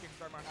 Got to get the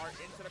kickstart my heart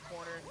into the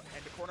corner,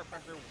 and the corner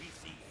pressure we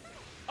see.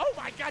 Oh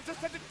my God, just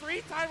sent it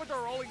 3 times with the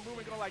rolling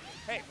movement. Going like,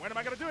 hey, when am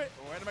I going to do it?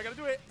 When am I going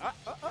to do it?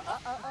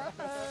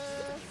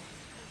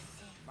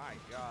 My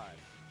God.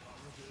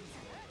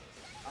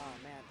 Oh,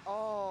 man.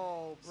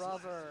 Oh,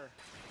 brother.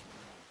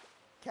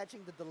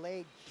 Catching the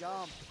delayed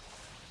jump.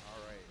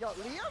 All right. Yo,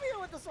 Liam here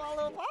with the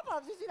swallow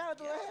pop-ups. You see that with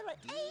the head? Like,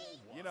 hey.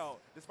 You know,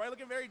 despite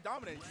looking very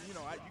dominant, you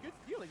know, you can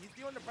feel it. He's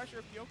feeling the pressure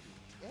of Kyoku.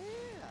 Yeah.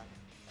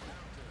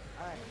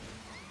 All right.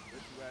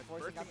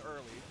 Bursting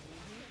early.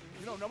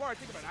 You know, no more I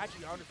think about it,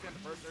 actually, I understand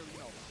the burst early.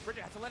 You know,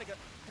 Bridget has to let it go.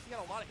 Has to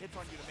get a lot of hits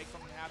on you to make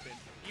something happen.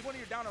 Even when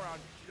you're down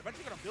around, she's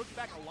eventually going to build you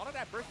back. A lot of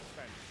that burst is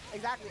spent.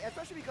 Exactly,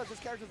 especially because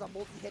this character is a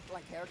multi-hit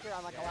like character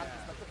on like a lot of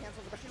the special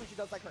cancels, especially when she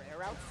does like her air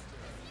routes.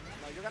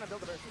 No, you're going to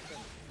build a burst system.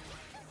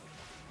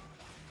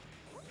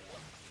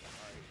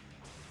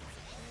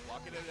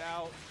 Blocking it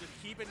out, just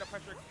keeping the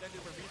pressure extended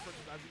with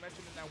resources, as we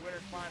mentioned in that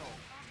winner's final.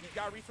 He's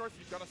got resources,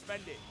 he's gonna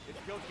spend it. It's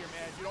guilt here,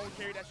 man. You don't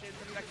carry that shit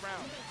into the next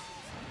round.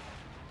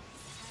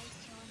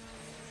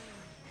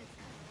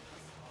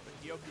 But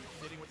Kyoku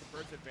sitting with the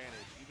burst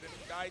advantage. Even if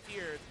he dies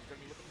here, it's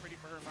gonna be looking pretty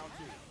for her in round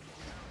 2.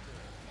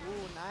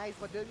 Ooh, nice,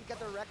 but didn't get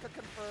the Rekka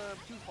confirmed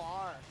too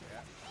far.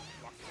 Yeah,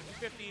 blocks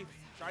 50-50,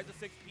 tries the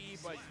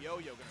 6P, but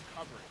Yo-Yo gonna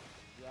cover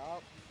it.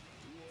 Yup.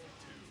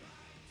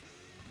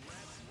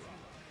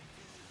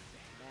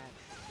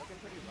 Looking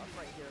pretty rough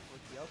right here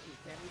for Kyoku.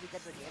 Can't really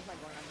get the game plan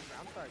going on the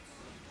ground starts.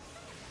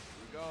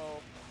 Here we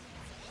go.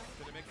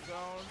 To the mix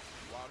zone.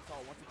 Wild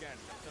Assault once again.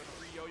 Set up a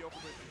free yo-yo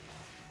for Bridget.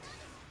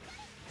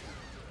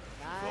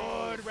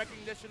 Nice. Good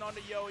recognition on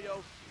the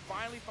yo-yo.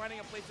 Finally finding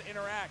a place to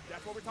interact.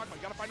 That's what we're talking about.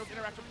 You gotta find those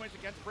interaction points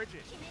against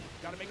Bridget. You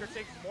gotta make her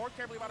think more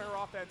carefully about her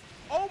offense.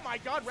 Oh my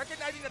god,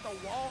 recognizing that the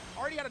wall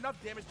already had enough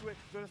damage to it,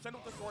 so send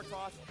with the sword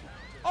toss.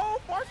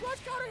 Oh, far slash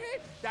counter hit.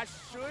 That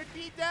should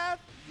be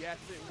death. Yes,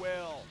 it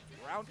will.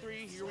 Round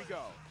 3, here we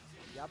go.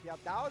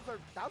 Yep. That was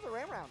a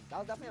ram round. That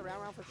was definitely a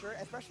ram round for sure,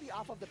 especially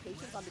off of the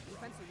patience on the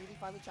defense to really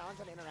finally challenge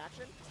on the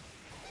interaction.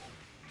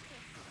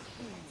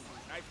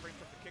 Nice frame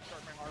took the kick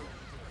start by Haru.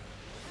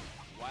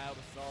 Wild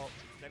assault.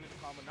 Extending the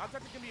combo. Not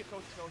exactly going to be a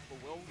coast to coast, but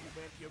will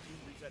ban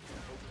KyokuReset to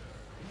the coast.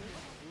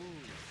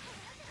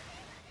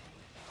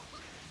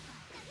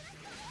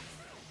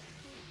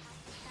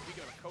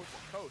 Speaking of a coast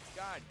to coast,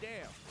 god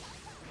damn.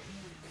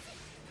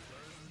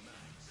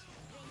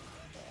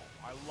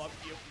 I love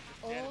Kyoku just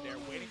standing there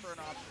waiting for an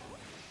option.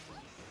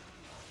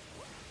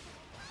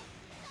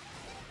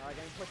 Alright,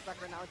 getting pushed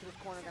back right now into this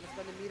corner. Gonna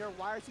spend a meter.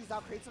 Wire sees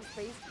out, creates some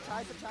space,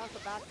 tries to challenge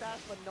the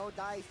backdash, but no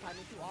dice.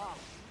 Timing too off.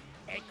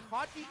 And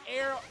caught the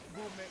air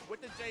movement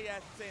with the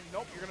JS, saying,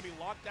 nope, you're going to be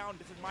locked down.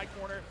 This is my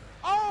corner.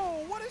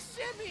 Oh, what a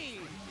shimmy!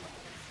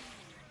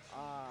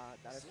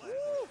 That is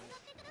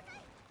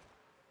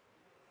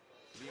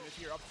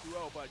liamishere up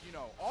 2-0, but, you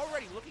know,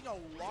 already looking a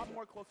lot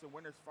more close to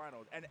winners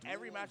finals. And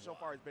every match so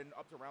far has been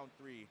up to round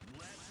 3.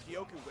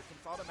 Kyoku, with some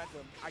solid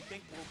momentum, I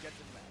think will get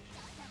this match.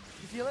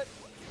 You feel it?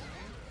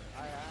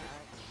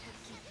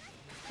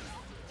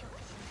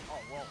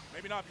 Oh, well,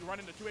 maybe not if you run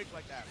into 2H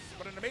like that.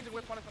 But an amazing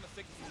whip punish on the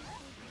 60.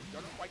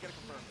 Doesn't quite get it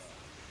confirmed, though.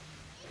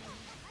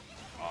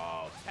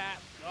 Oh,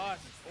 tap, Gus.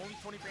 Only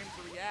 20 frames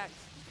to react.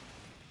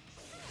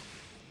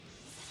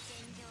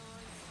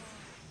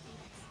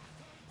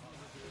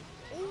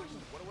 Ooh,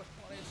 what a whip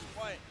punish.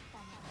 What?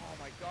 Oh,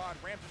 my God.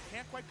 Ram just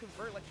can't quite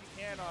convert like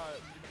she can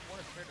in the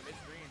corner compared to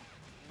mid-screen.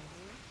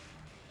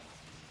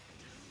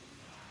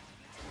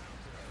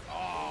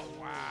 Oh,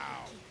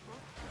 wow.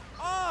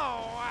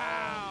 Oh,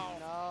 wow.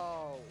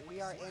 No, we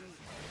are in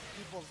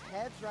people's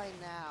heads right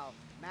now.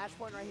 Match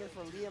point right here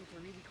for Liam to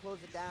really close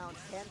it down.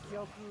 Can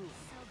Kyoku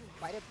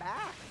fight it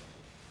back?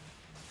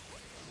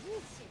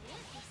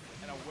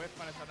 And a whip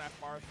punish on that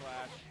far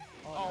slash.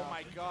 Oh, no.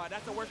 My god,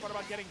 that's the worst part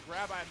about getting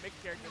grabbed by a mixed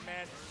character,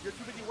 man. You're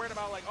too busy worried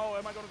about like, oh,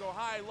 am I gonna go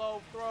high,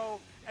 low, throw,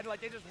 and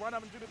like they just run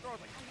up and do the throw.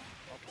 It's like,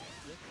 okay.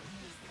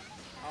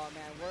 Oh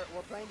man,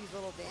 we're playing these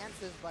little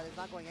dances, but it's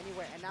not going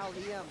anywhere. And now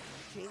Liam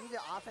changing the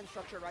offense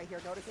structure right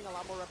here, noticing a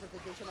lot more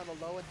representation of the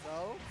low and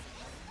throw.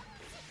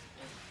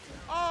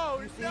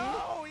 Oh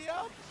no,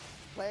 yep.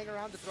 Playing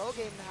around the throw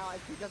game now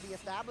because he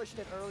established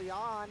it early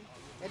on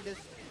in this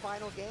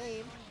final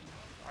game.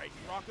 All right,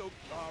 Rock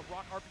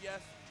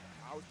RPS.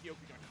 How is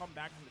Kyoku gonna come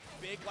back from this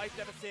big life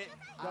deficit?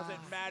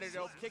 Doesn't matter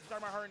though. Kickstart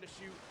my heart into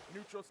shoot.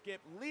 Neutral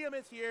skip.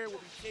 liamishere will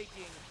be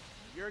taking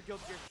your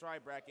Guilty Gear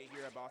Strive bracket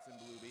here at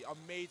BostonBlueBeat.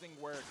 Amazing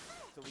work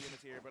to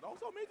liamishere, but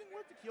also amazing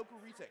work to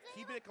KyokuReset.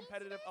 Keeping it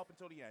competitive up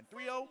until the end.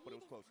 3-0, but it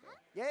was close though.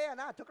 Yeah,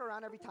 it took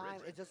around every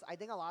time. It's just, I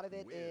think a lot of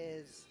it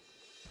is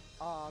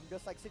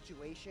just like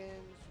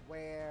situations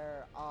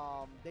where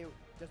they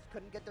just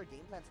couldn't get their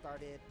game plan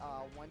started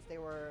once they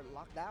were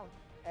locked down.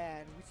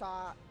 And we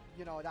saw,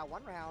 you know, that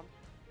one round,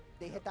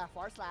 they hit that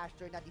far slash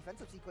during that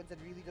defensive sequence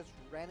and really just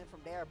ran it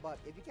from there. But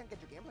if you can't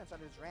get your game plan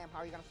started as Ram,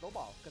 how are you going to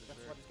snowball? Because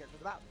that's what this character's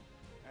about.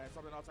 And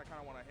something else I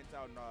kind of want to hint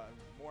out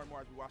more and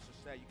more as we watch the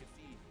set, you can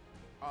see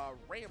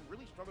Ram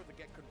really struggled to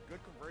get good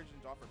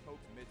conversions off her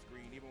pokes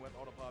mid-screen, even with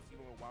all the buffs,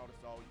 even with Wild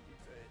Assault.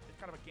 It's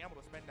kind of a gamble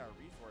to spend that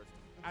resource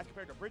as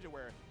compared to Bridget,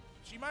 where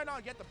she might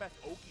not get the best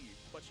Oki,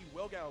 but she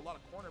will get a lot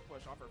of corner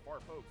push off her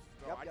far pokes.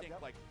 So I think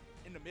like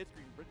in the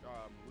mid-screen,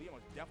 Liam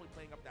was definitely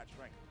playing up that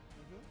strength.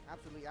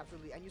 Absolutely,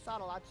 absolutely. And you saw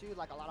it a lot too,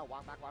 like a lot of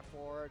walk back, walk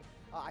forward,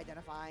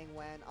 identifying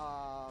when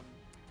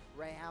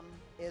Ram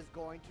is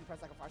going to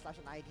press like a far slash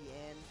and ID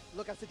in.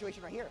 Look at the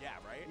situation right here.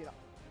 Yeah, right? You know.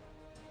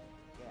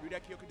 Yeah.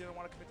 That Kyoku didn't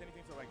want to commit to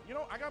anything, so like, you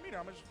know, I got meter.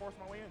 I'm going to just force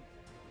my way in.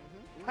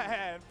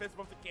 Fist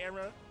bump the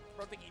camera.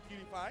 Bro, think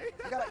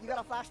PewDiePie. you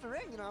gotta flash the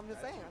ring, you know, I'm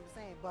just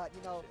saying. But,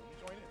 you know.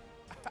 You join in.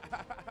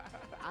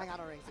 I got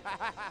no rings.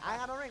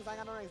 I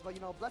got no rings. But,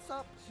 you know, bless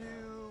up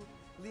to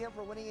Liam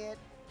for winning it.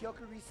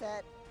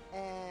 KyokuReset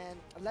and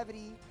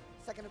Levity,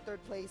 2nd and 3rd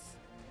place.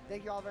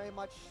 Thank you all very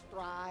much,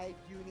 Thrive,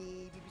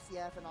 Uni,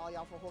 BBCF, and all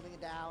y'all for holding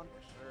it down.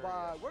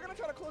 But we're going to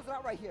try to close it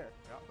out right here.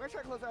 We're going to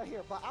try to close it out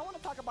here. But I want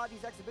to talk about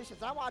these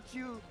exhibitions. I want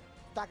you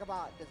to talk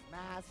about this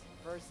Mass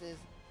versus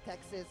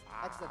Texas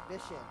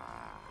exhibition.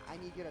 I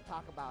need you to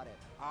talk about it.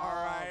 All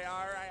right.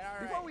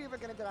 Before we even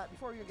get into that,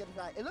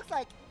 it looks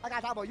like I got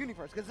to talk about Uni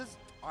first, because this.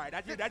 All right,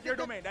 that's your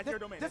domain.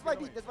 This might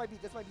be.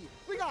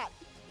 We got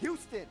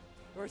Houston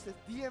versus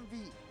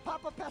DMV,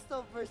 Papa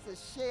Pesto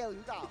versus Shale. We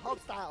got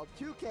Hubstyle,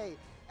 2K,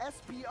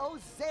 SPO,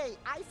 Zay,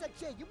 Isaac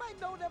J. You might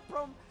know them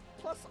from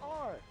Plus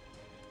R.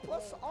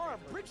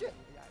 Bridget,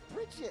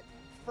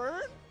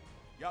 Fern.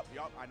 Yup,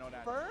 I know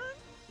that. Fern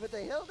with the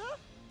Hilda.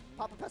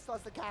 Papa Pesto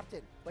is the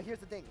captain. But here's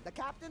the thing. The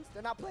captains,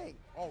 they're not playing.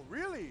 Oh,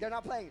 really? They're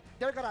not playing.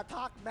 They're going to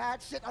talk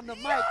mad shit on the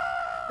mic.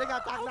 They're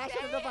going to talk mad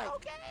shit on the mic.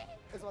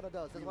 That's what it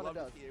does. And then we're going to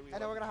have Prada, Coma, Gumi, Tigran, Hausguests. They're going to talk mad shit on the mic. They're going to talk mad shit on the mic. That's what it does. They're going to talk mad shit on the mic. That's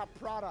what it does. They're going to talk mad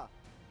shit on the mic.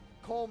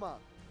 Coma,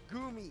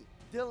 Gumi,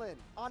 Dylan,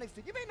 Onyx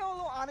Dude. You may know a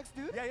little Onyx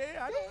Dude.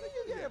 Yeah. I know.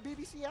 Yeah.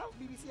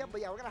 BBCF.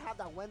 But yeah, we're gonna have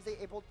that Wednesday,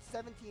 April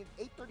 17th,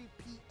 8:30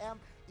 p.m.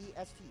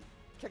 EST.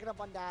 Check it up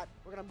on that.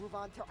 We're gonna move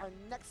on to our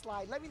next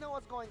slide. Let me know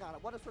what's going on.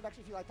 What is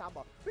predictions you like talking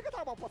about? We can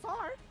talk about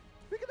Pulsar.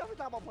 We can definitely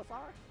talk about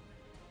Pulsar.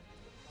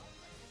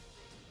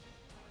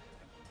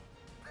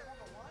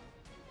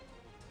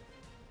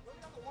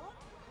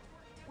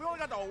 We only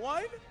got the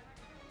one?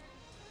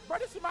 Bro,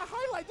 this is my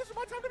highlight. This is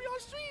my time to be on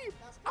stream.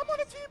 I'm on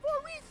the team for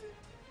a reason.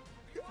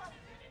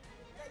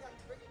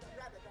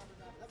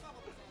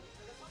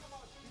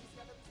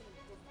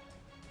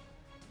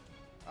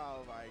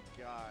 Oh my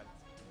God.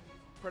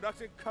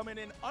 Production coming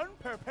in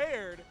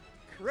unprepared.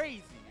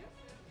 Crazy.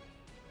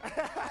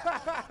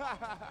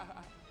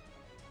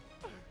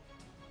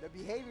 The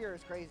behavior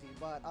is crazy,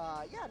 but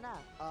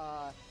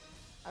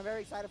I'm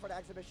very excited for the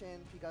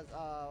exhibition because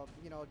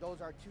you know, those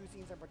are two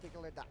scenes in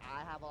particular that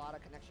I have a lot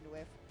of connection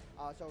with.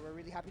 So we're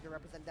really happy to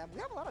represent them.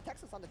 We have a lot of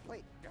Texas on the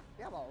plate. Yeah.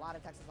 We have a lot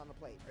of Texas on the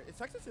plate. Is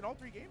Texas in all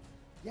 3 games?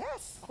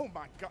 Yes. Oh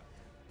my God.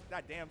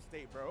 That damn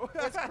state, bro.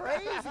 It's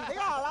crazy. They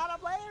got a lot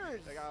of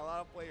players. They got a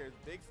lot of players.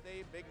 Big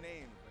state, big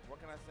names. What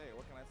can I say?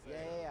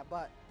 Yeah,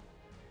 but.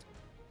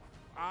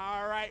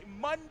 All right,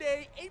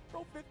 Monday,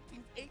 April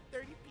 15th,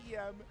 8:30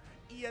 p.m.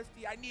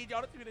 EST. I need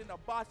y'all to tune in to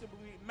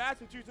BostonBlueBeat,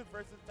 Massachusetts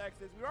versus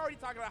Texas. We were already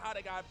talking about how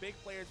they got big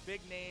players,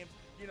 big names.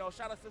 You know,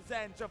 shout out to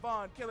Zen,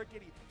 Javon, Killer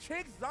Kitty,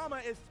 Chig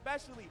Zama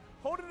especially,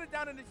 holding it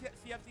down in the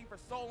CFC for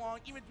so long,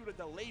 even through the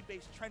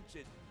delay-based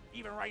trenches.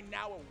 Even right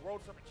now in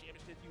World Serpent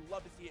Championships, you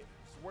love to see it.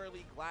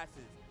 Swirly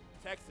glasses.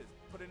 Texas,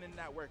 putting in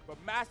that work. But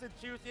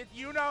Massachusetts,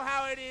 you know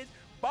how it is.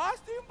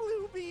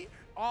 BostonBlueBeat,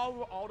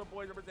 all the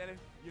boys represented.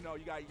 You know,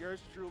 you got yours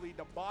truly,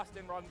 the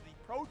Boston Run, the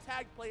pro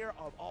tag player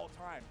of all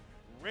time.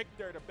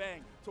 Richter to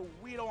Bang, to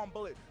Weedle on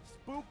Bullet,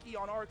 Spooky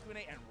on Arcune,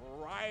 and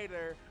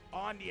Ryder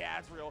on the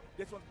Azrael.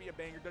 This one's be a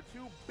banger. The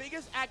 2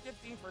 biggest active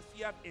teams for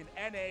CF in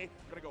NA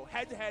gonna go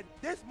head-to-head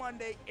this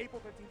Monday,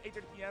 April 15th,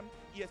 8:30 p.m.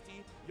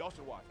 EST. Y'all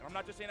should watch. And I'm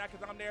not just saying that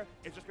because I'm there.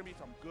 It's just gonna be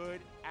some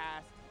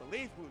good-ass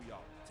Blaze Blue,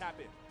 y'all. Tap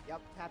in.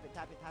 Yep, tap it.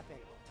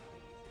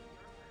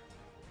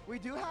 We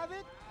do have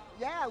it?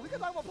 Yeah, we can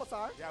talk about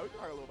Pulsar. Yeah, we can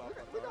talk a little about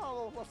We can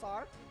talk about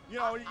Pulsar. You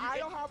know, I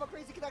don't have a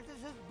crazy connection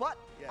to this, but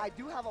yeah. I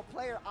do have a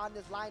player on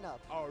this lineup.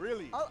 Oh,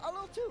 really? A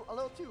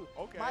little too.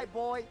 Okay. My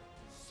boy,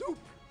 Soup.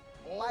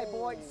 My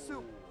boy,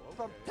 Soup, okay.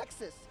 from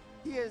Texas.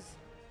 He is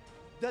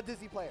the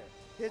Dizzy player.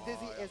 His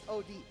Dizzy is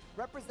OD.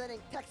 Representing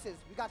Texas,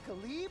 we got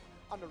Khalib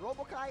on the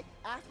Robokai,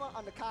 Aphma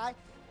on the Kai.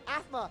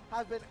 Aphma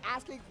has been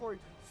asking for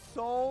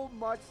so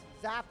much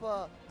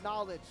Zappa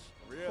knowledge.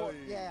 Really?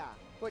 Yeah.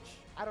 Which,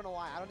 I don't know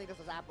why. I don't think there's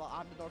a Zappa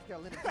on the North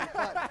Carolina team,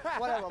 but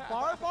whatever.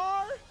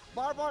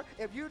 Barbar,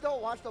 if you don't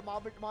watch the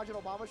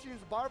Marginal Mama Shoes,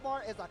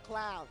 Barbar is a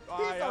clown.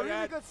 He's a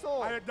really good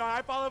soul.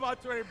 I follow him on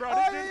Twitter, bro.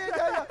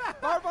 Yeah.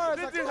 Barbar is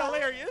this a dude's clown.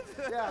 hilarious.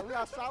 Yeah, we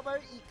got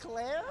Strawberry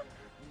Eclair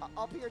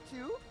up here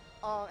too.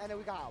 And then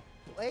we got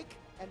Blake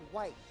and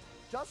White.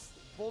 Just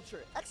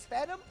Vulture.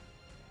 X-Phantom.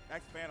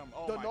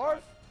 Oh the my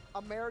North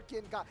God.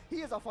 American guy. He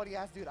is a funny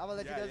ass dude. I'm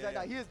gonna let you guys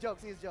know. He is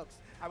jokes.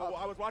 I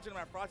was watching him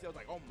at Frosty. I was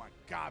like, oh my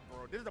God,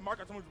 bro. This is the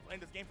mark of someone who's been playing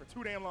this game for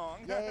too damn long.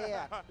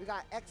 Yeah. We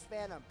got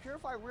X-Phantom,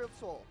 Purify Real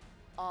Soul,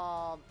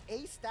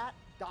 A-Stat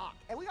Doc.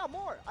 And we got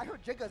more. I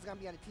heard Jigga is going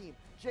to be on the team.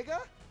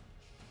 Jigga,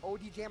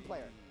 OD Jam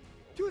player.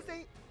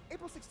 Tuesday,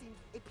 April 16th,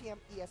 8 p.m.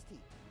 EST.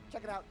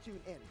 Check it out. Tune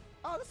in.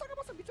 Let's talk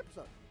about some beach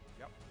episode.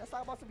 Yep. Let's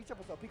talk about some beach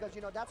episode because,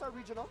 you know, that's our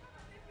regional.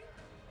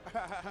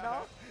 You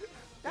know?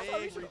 That's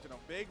our regional.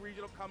 Big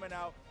regional coming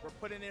out. We're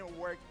putting in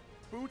work.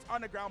 Boots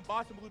on the ground.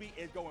 BostonBlueBeat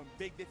is going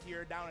big this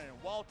year down in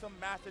Waltham,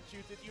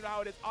 Massachusetts. You know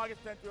how it is.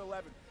 August 10th through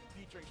 11th.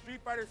 Featuring Street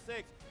Fighter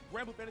 6,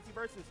 Grand Blue Fantasy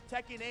versus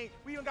Tekken 8.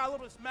 We even got a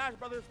little bit of Smash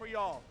Brothers for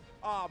y'all.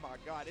 Oh my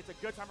God. It's a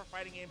good time for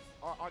fighting games.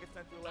 August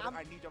 10th through 11th.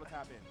 I need y'all to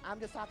tap in. I'm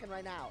just talking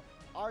right now.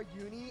 Our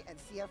Uni and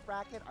CF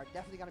bracket are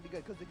definitely going to be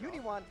good because the Uni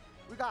one,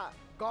 we got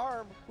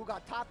Garm, who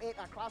got top 8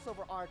 at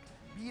Crossover Arc,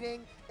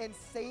 beating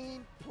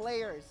insane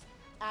players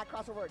at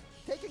Crossover,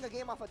 taking a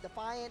game off of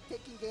Defiant,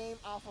 taking game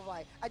off of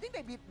like, I think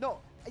they beat,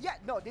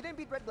 they didn't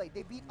beat Red Blade.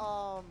 They beat,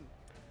 oh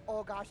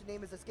gosh, the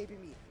name is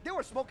escaping me. They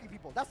were smoking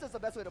people. That's just the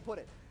best way to put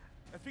it.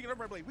 And speaking of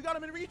Red Blade, we got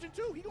him in region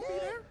too. He gonna be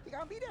there. He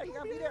gonna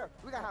be there.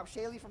 We gotta have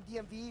Shaylee from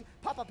DMV,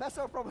 Papa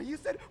Besso from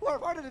Houston, who are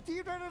part of the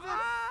team. That's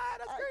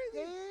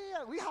crazy.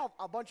 Yeah. We have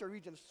a bunch of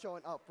regions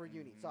showing up for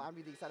Uni, so I'm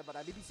really excited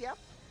about that. BBCF,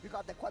 we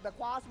got the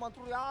Quebecois,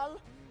 Montreal.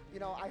 You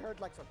know, I heard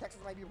like some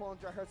Texas might be rolling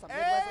through. I heard some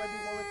Midwest might be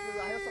rolling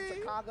through. I heard some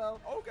Chicago.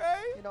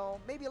 Okay. You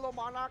know, maybe a little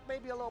Monarch,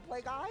 maybe a little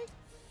Play Guy.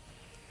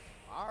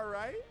 All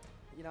right.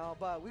 You know,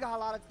 but we got a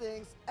lot of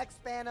things.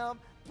 X-Phantom,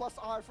 plus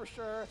R for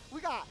sure.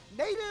 We got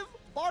Native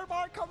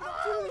Barbar coming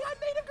up too. We got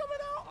Native coming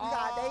out. We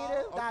got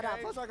Native. Okay. Nah,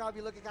 plus R gonna be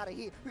looking kind of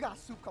heat. We got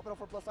Soup coming up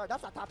for plus R.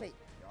 That's our top 8.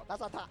 Yep.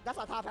 That's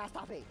our top ass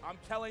top 8. I'm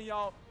telling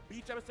y'all,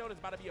 Beach episode is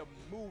about to be a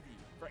movie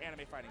for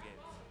anime fighting games.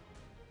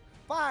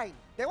 Fine.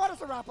 They want us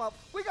to wrap up.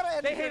 We gotta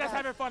end. They hate us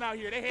having fun out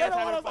here. They don't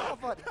want us to have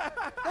fun.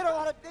 They don't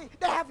want to.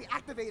 They have me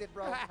activated,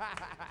 bro.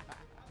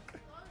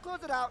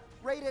 Close it out.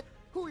 Rate it.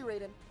 Who we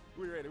rating?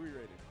 We rated.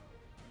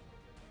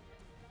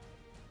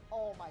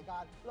 Oh my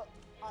God. Look.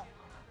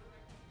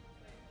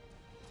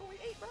 It's only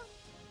 8, bro.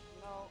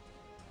 You know.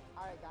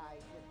 All right,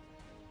 guys.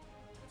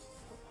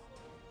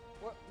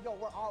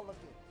 We're all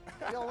looking.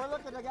 Yo, we're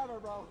looking together,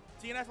 bro.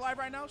 TNS live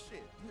right now?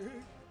 Shit.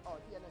 Oh,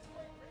 TNS.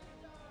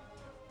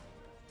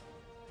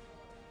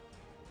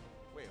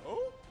 Wait,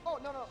 who? Oh,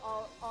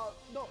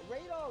 no,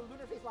 Raid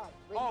Lunar Face live.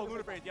 Oh,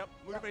 Lunar Face, yep.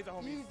 Lunar Face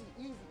are homies.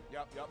 Easy.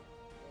 Yep. Yeah.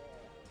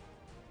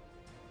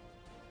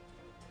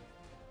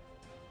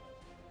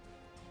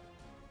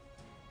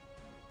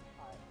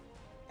 Alright.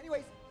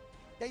 Anyways,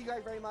 thank you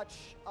guys very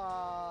much.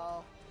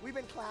 We've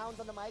been clowns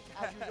on the mic,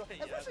 as usual.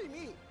 Especially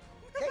me.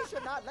 They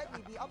should not let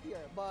me be up here.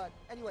 But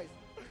anyways,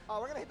 we're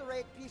going to hit the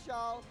raid. Peace,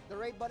 y'all. The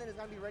raid button is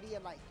going to be ready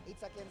in like 8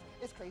 seconds.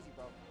 It's crazy,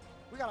 bro.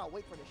 We got to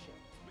wait for this shit.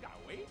 We got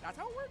to wait? That's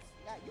how it works?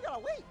 Yeah, you got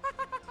to wait.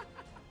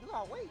 You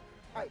got to wait.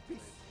 All right, peace.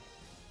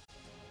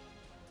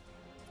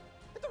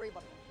 Hit the raid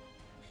button.